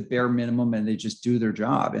 They do the bare minimum and they just do their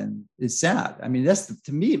job, and it's sad.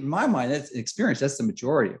 To me, in my mind, that's experience. That's the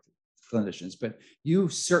majority of clinicians, but you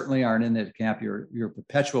certainly aren't in that camp. You're a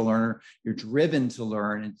perpetual learner. You're driven to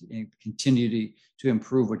learn and continue to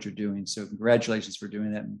improve what you're doing. So congratulations for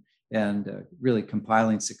doing that and really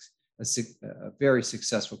compiling a very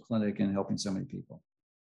successful clinic and helping so many people.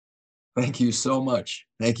 Thank you so much.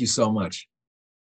 Thank you so much.